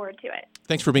looking forward to it.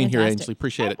 Thanks for being here, Ainsley.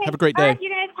 Appreciate it. Have a great day. All right, you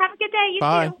guys, have a good day.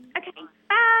 Bye. Too. Okay, bye.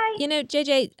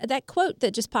 JJ, that quote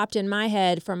that just popped in my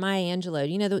head from Maya Angelou.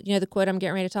 You know the quote I'm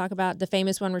getting ready to talk about, the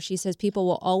famous one where she says, "People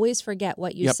will always forget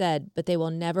what you said, but they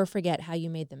will never forget how you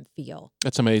made them feel."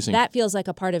 That's amazing. That feels like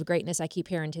a part of greatness I keep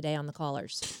hearing today on the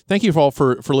callers. Thank you all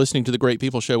for listening to the Great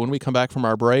People Show. When we come back from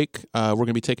our break, we're going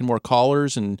to be taking more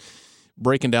callers and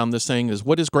breaking down this thing is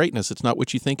what is greatness? It's not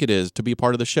what you think it is. To be a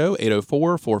part of the show,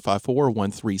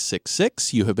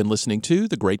 804-454-1366. You have been listening to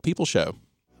The Great People Show.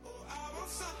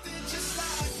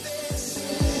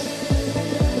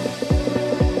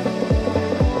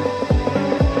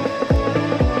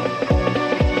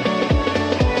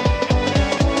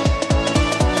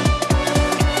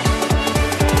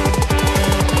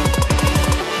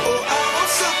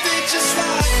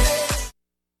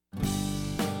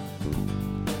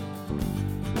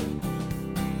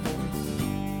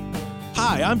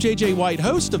 Hi, I'm JJ White,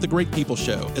 host of The Great People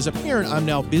Show. As a parent, I'm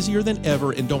now busier than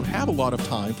ever and don't have a lot of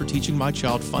time for teaching my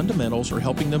child fundamentals or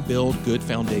helping them build good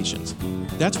foundations.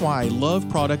 That's why I love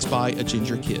products by A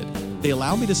Ginger Kid. They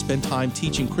allow me to spend time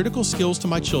teaching critical skills to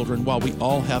my children while we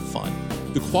all have fun.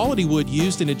 The quality wood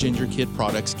used in A Ginger Kid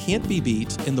products can't be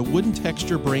beat, and the wooden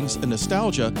texture brings a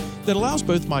nostalgia that allows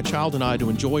both my child and I to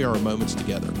enjoy our moments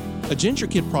together. A Ginger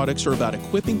Kid products are about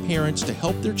equipping parents to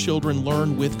help their children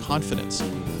learn with confidence.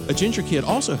 A Ginger Kid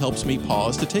also helps me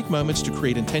pause to take moments to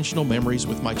create intentional memories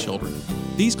with my children.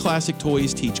 These classic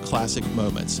toys teach classic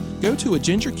moments. Go to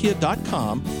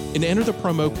agingerkid.com and enter the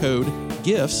promo code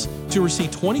GIFTS to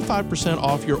receive 25%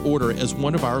 off your order as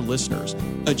one of our listeners.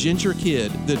 A Ginger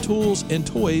Kid, the tools and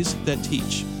toys that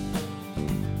teach.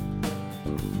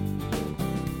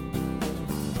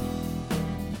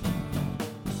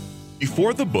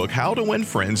 Before the book How to Win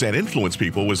Friends and Influence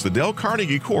People was the Dale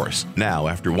Carnegie course. Now,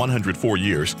 after 104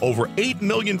 years, over 8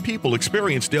 million people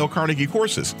experience Dale Carnegie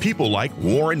courses. People like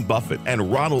Warren Buffett and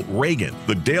Ronald Reagan.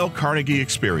 The Dale Carnegie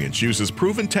experience uses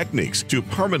proven techniques to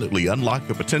permanently unlock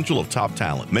the potential of top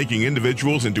talent, making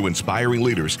individuals into inspiring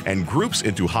leaders and groups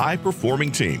into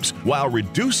high-performing teams, while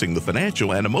reducing the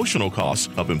financial and emotional costs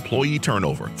of employee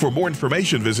turnover. For more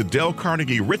information, visit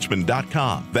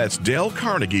DaleCarnegieRichmond.com. That's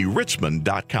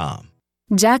DaleCarnegieRichmond.com.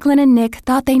 Jacqueline and Nick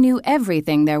thought they knew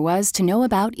everything there was to know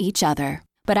about each other.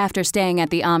 But after staying at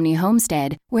the Omni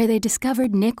homestead, where they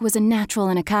discovered Nick was a natural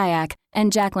in a kayak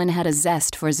and Jacqueline had a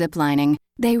zest for ziplining,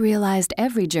 they realized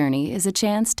every journey is a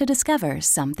chance to discover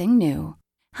something new.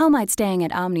 How might staying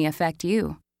at Omni affect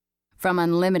you? From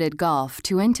unlimited golf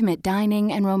to intimate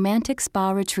dining and romantic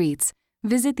spa retreats,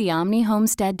 visit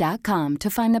theomnihomestead.com to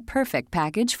find the perfect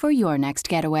package for your next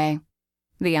getaway.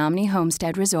 The Omni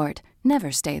Homestead Resort.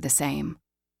 Never stay the same.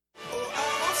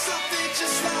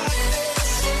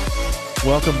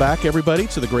 Welcome back, everybody,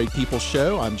 to the Great People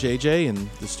Show. I'm JJ, and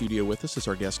the studio with us is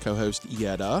our guest co-host,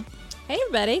 Yedda. Hey,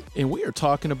 everybody. And we are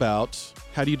talking about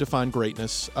how do you define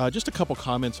greatness. Just a couple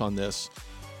comments on this.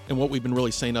 And what we've been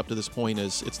really saying up to this point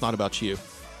is it's not about you.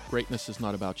 Greatness is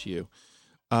not about you.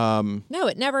 No,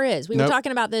 it never is. We Nope. were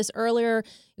talking about this earlier.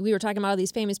 We were talking about all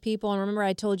these famous people, and remember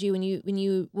I told you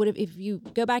if you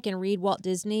go back and read Walt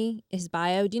Disney, his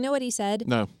bio, do you know what he said?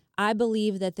 No. I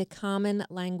believe that the common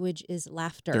language is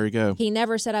laughter. There you go. He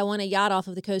never said, I want a yacht off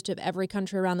of the coast of every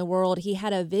country around the world. He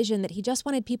had a vision that he just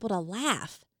wanted people to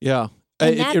laugh. Yeah.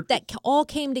 And that all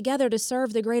came together to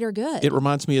serve the greater good. It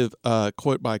reminds me of a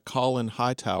quote by Colin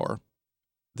Hightower.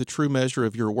 The true measure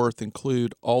of your worth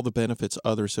include all the benefits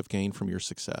others have gained from your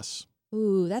success.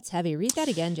 Ooh, that's heavy. Read that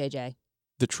again, JJ.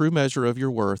 The true measure of your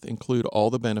worth include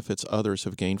all the benefits others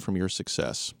have gained from your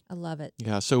success. I love it.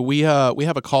 Yeah, so we have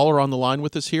a caller on the line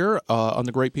with us here on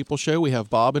the Great People Show. We have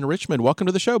Bob in Richmond. Welcome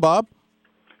to the show, Bob.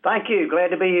 Thank you. Glad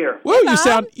to be here. Whoa,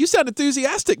 Bob. you sound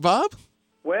enthusiastic, Bob.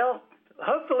 Well,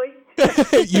 hopefully.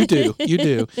 You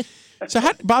do. So,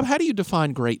 Bob, how do you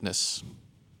define greatness?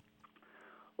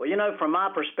 Well, from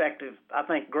my perspective, I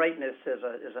think greatness is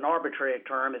an arbitrary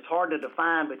term. It's hard to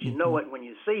define, but you know it when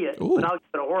you see it. Ooh. But I'll give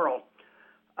it a whirl.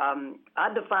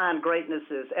 I define greatness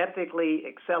as ethically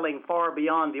excelling far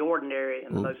beyond the ordinary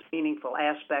in the most meaningful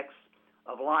aspects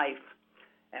of life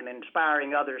and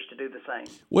inspiring others to do the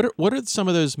same. What are some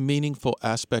of those meaningful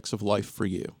aspects of life for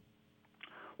you?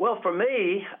 Well, for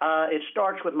me, it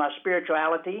starts with my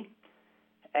spirituality,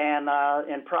 and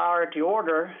in priority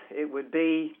order, it would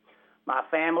be my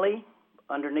family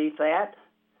underneath that,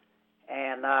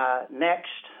 and next,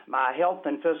 my health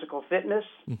and physical fitness,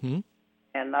 and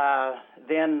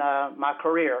then my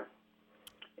career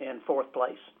in fourth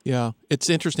place. Yeah, it's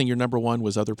interesting. Your number one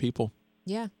was other people.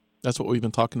 Yeah. That's what we've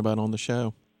been talking about on the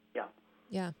show.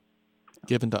 Yeah.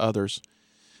 Given to others.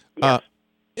 Yes.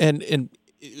 And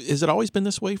has it always been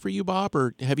this way for you, Bob,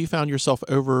 or have you found yourself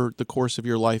over the course of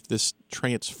your life this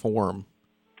transform?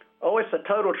 Oh, it's a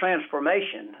total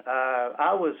transformation.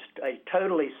 I was a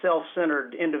totally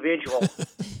self-centered individual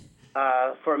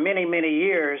for many, many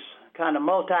years, kind of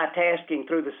multitasking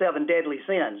through the 7 deadly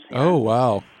sins. Oh,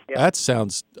 wow. Yeah. That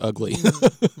sounds ugly.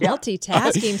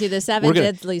 Multitasking to the 7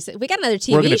 deadly sins. We got another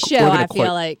we're TV gonna show, I quote-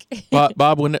 feel like.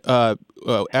 Bob, when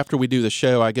after we do the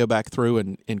show, I go back through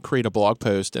and create a blog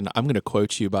post, and I'm going to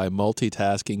quote you by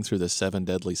multitasking through the 7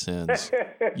 deadly sins.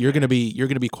 You're going to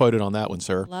be quoted on that one,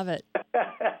 sir. Love it.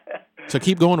 So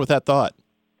keep going with that thought.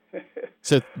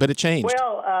 But it changed.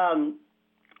 Well,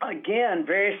 again,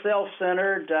 very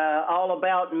self-centered, all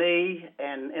about me,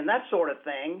 and that sort of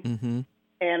thing. Mm-hmm.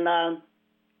 And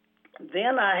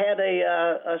then I had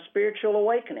a spiritual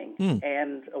awakening,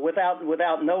 and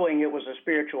without knowing it was a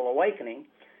spiritual awakening.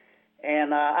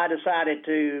 And I decided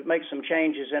to make some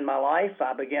changes in my life.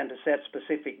 I began to set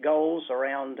specific goals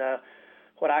around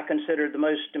what I considered the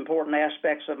most important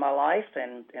aspects of my life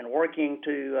and working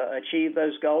to achieve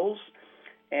those goals.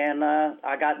 And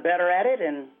I got better at it,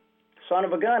 and son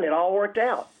of a gun, it all worked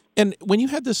out. And when you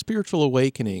had this spiritual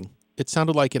awakening, it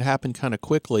sounded like it happened kind of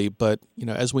quickly, but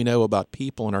as we know about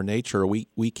people and our nature,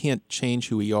 we can't change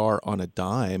who we are on a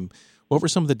dime. What were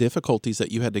some of the difficulties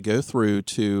that you had to go through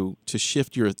to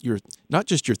shift your not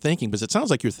just your thinking, because it sounds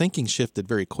like your thinking shifted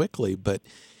very quickly, but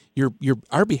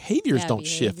our behaviors don't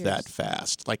shift that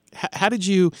fast. Like how did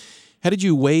you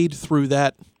wade through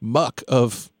that muck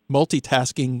of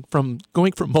multitasking from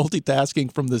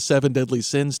the 7 deadly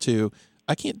sins to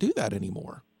I can't do that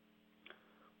anymore?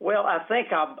 Well, I think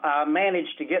I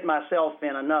managed to get myself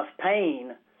in enough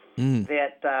pain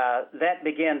that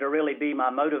began to really be my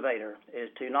motivator, is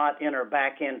to not enter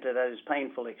back into those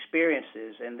painful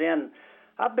experiences. And then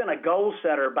I've been a goal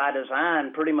setter by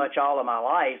design pretty much all of my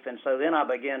life, and so then I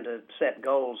began to set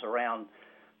goals around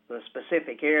the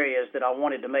specific areas that I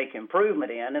wanted to make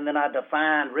improvement in, and then I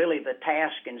defined really the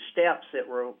task and steps that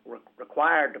were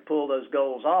required to pull those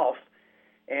goals off,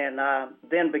 and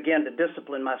then began to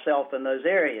discipline myself in those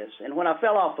areas. And when I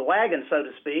fell off the wagon, so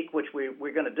to speak, which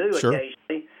we're going to do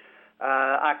occasionally,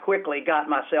 I quickly got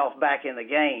myself back in the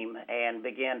game and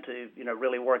began to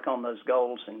really work on those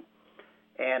goals.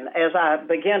 And as I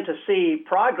began to see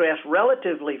progress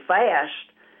relatively fast,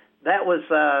 that was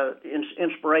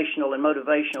inspirational and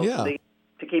motivational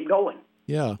to keep going.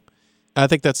 Yeah. I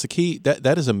think that's the key.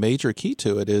 That is a major key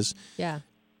to it is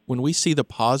when we see the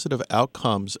positive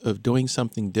outcomes of doing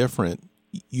something different,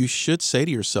 you should say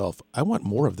to yourself, I want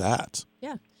more of that.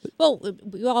 Yeah. Well,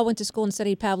 we all went to school and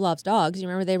studied Pavlov's dogs. You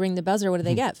remember they ring the buzzer. What do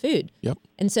they get? Food. Yep.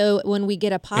 And so when we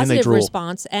get a positive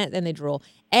response, and then they drool,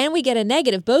 and we get a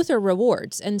negative, both are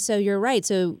rewards. And so you're right.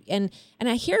 So and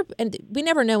I hear, and we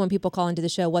never know when people call into the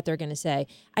show what they're going to say.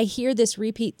 I hear this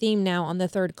repeat theme now on the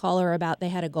third caller about they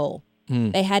had a goal.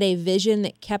 They had a vision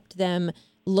that kept them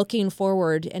looking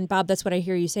forward. And Bob, that's what I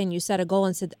hear you saying. You set a goal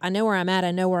and said, I know where I'm at.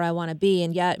 I know where I want to be.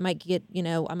 And yeah, it might get,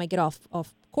 I might get off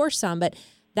course some, but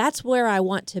that's where I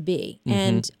want to be.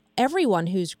 And everyone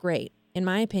who's great, in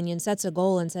my opinion, sets a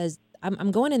goal and says,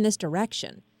 I'm going in this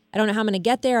direction. I don't know how I'm going to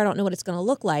get there. I don't know what it's going to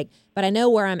look like, but I know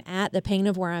where I'm at. The pain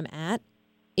of where I'm at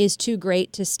is too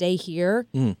great to stay here.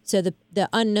 So the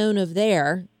unknown of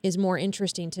there is more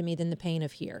interesting to me than the pain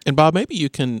of here. And Bob, maybe you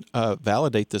can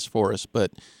validate this for us,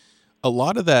 but a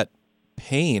lot of that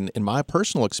pain, in my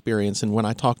personal experience and when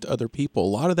I talk to other people,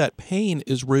 a lot of that pain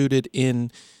is rooted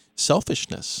in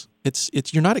selfishness. It's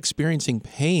you're not experiencing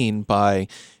pain by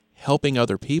helping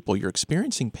other people. You're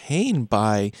experiencing pain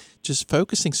by just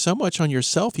focusing so much on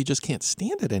yourself you just can't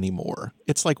stand it anymore.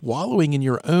 It's like wallowing in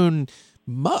your own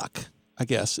muck, I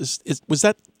guess. Was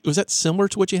that similar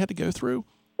to what you had to go through?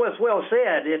 Well, it's well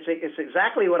said. It's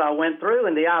exactly what I went through,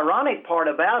 and the ironic part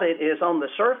about it is on the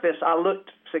surface I looked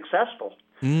successful.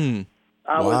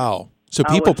 Wow. So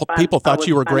people thought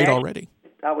you were great already.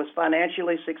 I was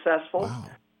financially successful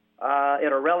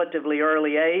at a relatively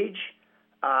early age.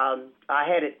 I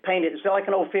had it painted. It's like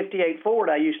an old 58 Ford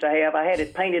I used to have. I had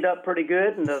it painted up pretty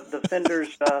good, and the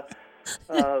fenders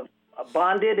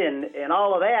bonded and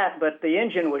all of that, but the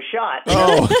engine was shot.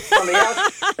 From the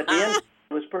outside, but the engine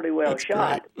was pretty well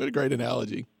shot. Great. What a great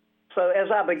analogy. So as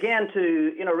I began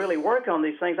to, really work on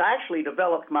these things, I actually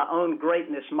developed my own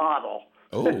greatness model.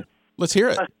 Oh, let's hear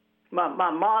it. My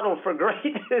model for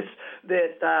greatness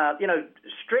that,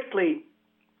 strictly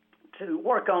to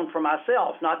work on for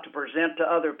myself, not to present to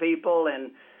other people,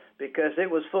 and because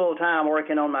it was full-time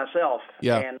working on myself.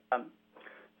 Yeah. And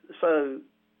so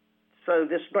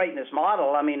this greatness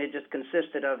model, it just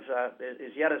consisted of,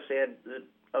 as Yedda said,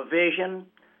 a vision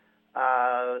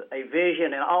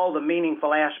in all the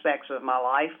meaningful aspects of my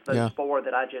life, those four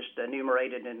that I just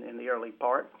enumerated in the early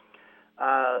part.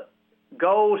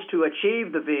 Goals to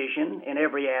achieve the vision in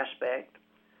every aspect,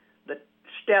 the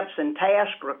steps and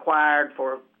tasks required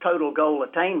for total goal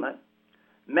attainment,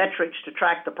 metrics to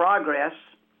track the progress,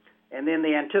 and then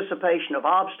the anticipation of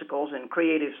obstacles and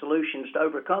creative solutions to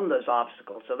overcome those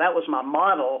obstacles. So that was my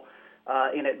model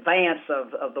in advance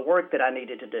of the work that I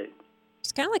needed to do.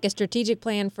 It's kind of like a strategic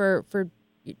plan for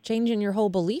changing your whole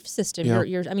belief system. Yeah.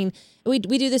 We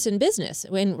do this in business.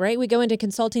 We go into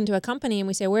consulting to a company and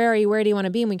we say, where are you? Where do you want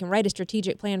to be? And we can write a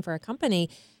strategic plan for a company.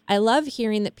 I love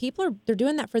hearing that people they're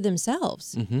doing that for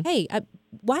themselves. Hey,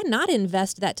 why not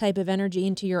invest that type of energy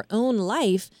into your own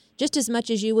life just as much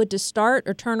as you would to start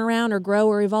or turn around or grow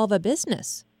or evolve a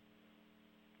business?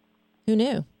 Who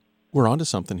knew? We're onto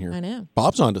something here. I know.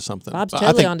 Bob's onto something. Bob's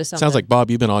totally onto something. Sounds like,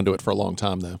 Bob, you've been onto it for a long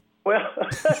time, though.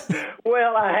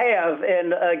 Well, I have,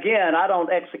 and again, I don't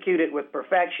execute it with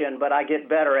perfection, but I get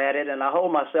better at it, and I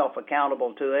hold myself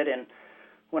accountable to it. And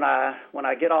when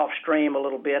I get off stream a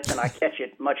little bit, then I catch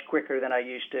it much quicker than I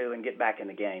used to, and get back in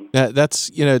the game.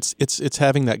 That's it's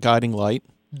having that guiding light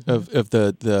of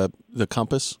the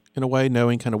compass in a way,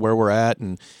 knowing kind of where we're at,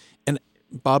 and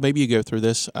Bob, maybe you go through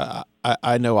this.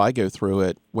 I know I go through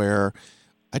it where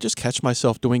I just catch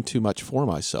myself doing too much for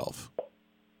myself.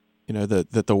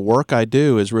 That the work I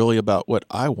do is really about what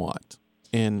I want.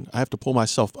 And I have to pull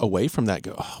myself away from that,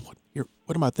 go,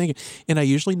 what am I thinking? And I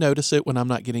usually notice it when I'm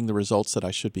not getting the results that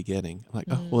I should be getting. I'm like,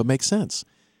 well, it makes sense.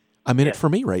 I'm in it for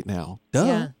me right now.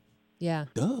 Duh. Yeah.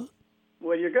 Duh.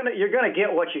 Well, you're gonna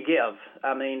get what you give.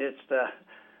 It's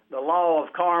the law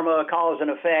of karma, cause and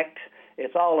effect.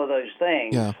 It's all of those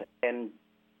things. Yeah. And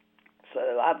so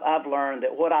I've learned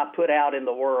that what I put out in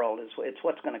the world it's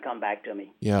what's going to come back to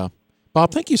me. Yeah.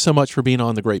 Bob, thank you so much for being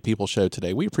on the Great People Show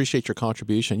today. We appreciate your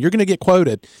contribution. You're going to get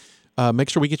quoted. Make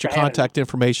sure we get your contact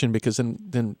information, because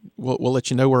then we'll let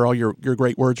you know where all your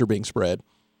great words are being spread.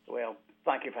 Well,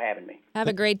 thank you for having me. Have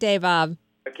a great day, Bob.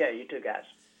 Okay, you too, guys.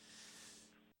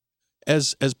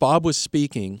 As Bob was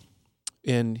speaking,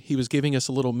 and he was giving us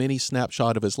a little mini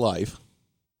snapshot of his life,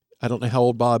 I don't know how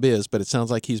old Bob is, but it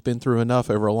sounds like he's been through enough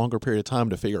over a longer period of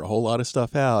time to figure a whole lot of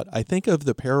stuff out. I think of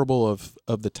the parable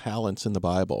of the talents in the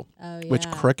Bible, which,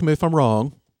 correct me if I'm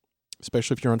wrong,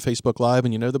 especially if you're on Facebook Live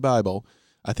and you know the Bible,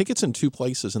 I think it's in two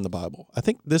places in the Bible. I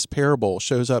think this parable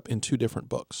shows up in two different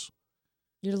books.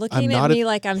 You're looking at me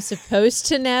like I'm supposed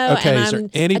to know, okay, and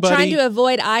I'm trying to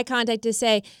avoid eye contact to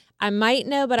say, I might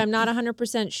know, but I'm not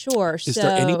 100% sure. Is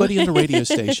there anybody in the radio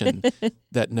station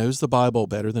that knows the Bible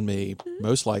better than me?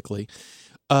 Most likely.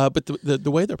 But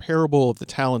the way the parable of the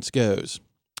talents goes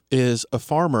is a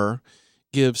farmer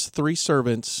gives 3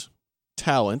 servants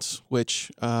talents,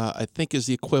 which I think is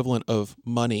the equivalent of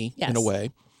money in a way,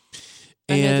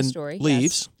 and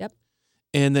leaves. Yep.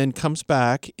 and then comes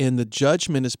back, and the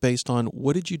judgment is based on,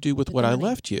 what did you do with what I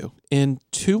left you? And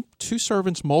two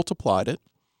servants multiplied it.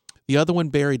 The other one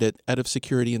buried it out of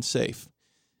security and safe.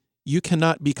 You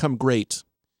cannot become great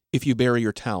if you bury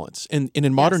your talents. And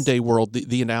in modern day world,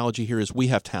 the analogy here is we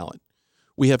have talent.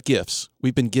 We have gifts.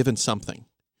 We've been given something.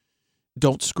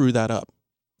 Don't screw that up.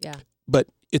 Yeah. But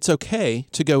it's okay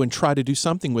to go and try to do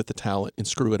something with the talent and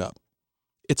screw it up.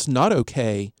 It's not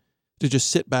okay to just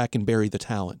sit back and bury the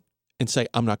talent and say,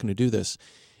 I'm not going to do this.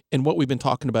 And what we've been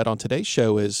talking about on today's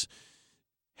show is,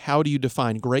 how do you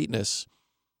define greatness?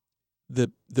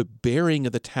 The burying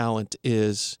of the talent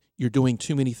is you're doing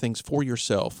too many things for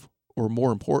yourself, or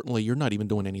more importantly, you're not even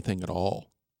doing anything at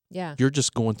all. Yeah. You're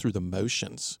just going through the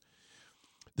motions.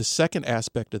 The second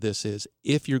aspect of this is,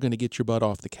 if you're going to get your butt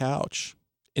off the couch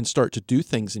and start to do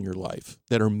things in your life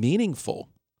that are meaningful,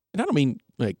 and I don't mean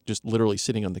like just literally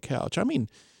sitting on the couch. I mean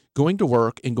going to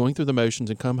work and going through the motions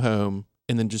and come home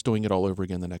and then just doing it all over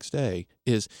again the next day,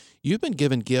 is you've been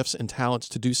given gifts and talents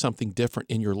to do something different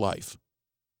in your life.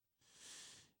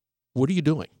 What are you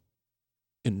doing?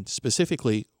 And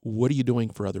specifically, what are you doing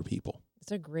for other people?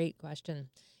 That's a great question.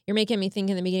 You're making me think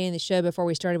in the beginning of the show, before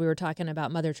we started, we were talking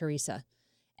about Mother Teresa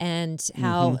and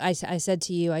how I said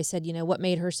to you, what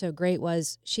made her so great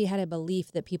was she had a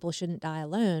belief that people shouldn't die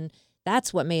alone.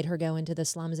 That's what made her go into the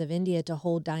slums of India to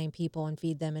hold dying people and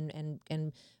feed them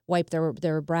and wipe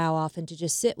their brow off and to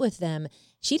just sit with them.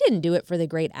 She didn't do it for the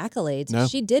great accolades. No.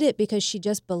 She did it because she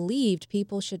just believed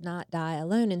people should not die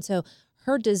alone. And so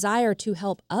her desire to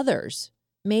help others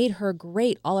made her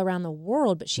great all around the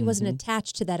world, but she wasn't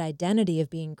attached to that identity of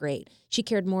being great. She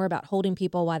cared more about holding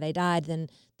people while they died than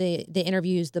the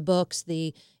interviews, the books,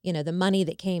 the money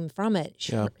that came from it.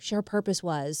 Her purpose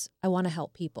was, I want to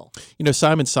help people.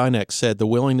 Simon Sinek said, the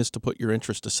willingness to put your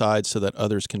interest aside so that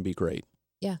others can be great.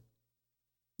 Yeah.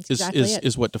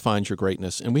 Is what defines your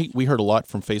greatness. And we heard a lot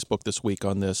from Facebook this week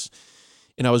on this.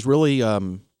 And I was really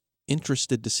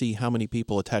interested to see how many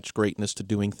people attach greatness to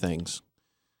doing things.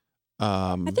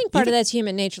 I think part of that's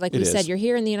human nature. Like we said, you're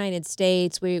here in the United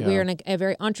States. We're in a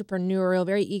very entrepreneurial,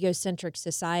 very egocentric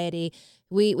society.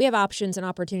 We have options and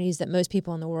opportunities that most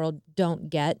people in the world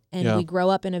don't get. And we grow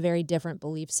up in a very different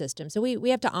belief system. So we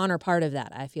have to honor part of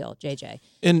that, I feel, JJ.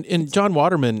 And John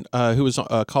Waterman, who was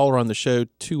a caller on the show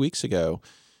 2 weeks ago,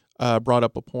 brought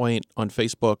up a point on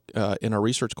Facebook in our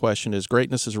research question is,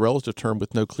 greatness is a relative term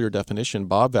with no clear definition.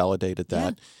 Bob validated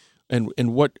that. Yeah.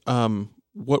 And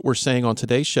what we're saying on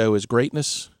today's show is,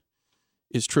 greatness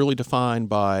is truly defined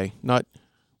by not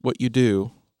what you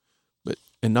do,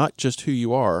 and not just who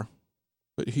you are,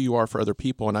 but who you are for other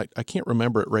people. And I can't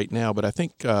remember it right now, but I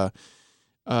think, I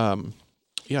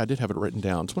did have it written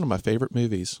down. It's one of my favorite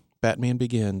movies. Batman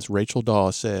Begins. Rachel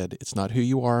Dawes said, it's not who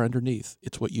you are underneath,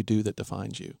 it's what you do that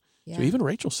defines you. Yeah. So even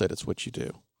Rachel said it's what you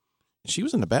do. She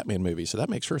was in the Batman movie, so that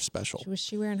makes her special. Was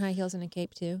she wearing high heels and a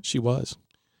cape too? She was.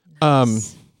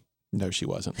 Nice. No, she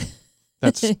wasn't.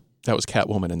 That was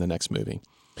Catwoman in the next movie.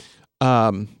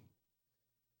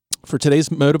 For today's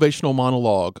motivational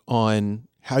monologue on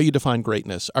how you define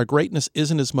greatness, our greatness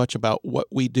isn't as much about what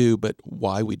we do, but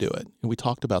why we do it. And we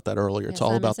talked about that earlier. It's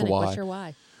all about the why. What's your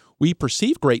why? We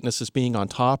perceive greatness as being on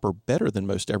top or better than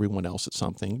most everyone else at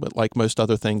something, but like most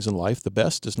other things in life, the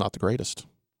best is not the greatest.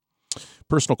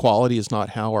 Personal quality is not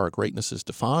how our greatness is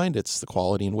defined. It's the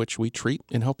quality in which we treat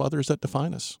and help others that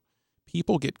define us.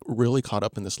 People get really caught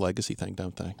up in this legacy thing,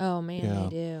 don't they? Oh, man,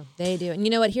 They do. And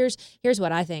you know what? Here's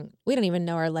what I think. We don't even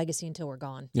know our legacy until we're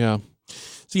gone. Yeah.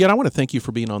 So, I want to thank you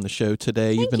for being on the show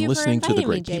today. You've been listening to the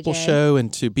Great People Show,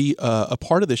 and to be a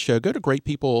part of the show, go to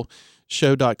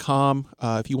greatpeopleshow.com.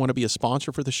 If you want to be a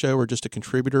sponsor for the show or just a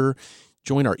contributor,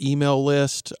 join our email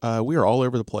list. We are all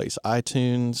over the place.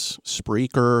 iTunes,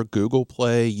 Spreaker, Google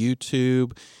Play,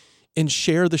 YouTube, and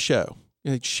share the show.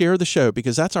 Share the show,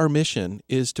 because that's our mission,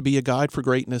 is to be a guide for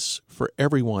greatness for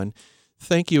everyone.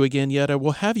 Thank you again, Yedda.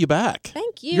 We'll have you back.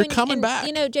 Thank you. You're coming back.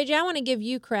 JJ, I want to give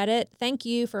you credit. Thank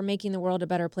you for making the world a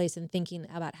better place and thinking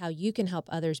about how you can help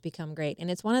others become great. And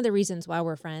it's one of the reasons why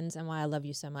we're friends and why I love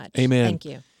you so much. Amen. Thank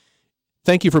you.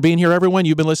 Thank you for being here, everyone.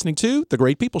 You've been listening to The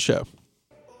Great People Show.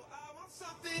 I want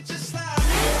something just like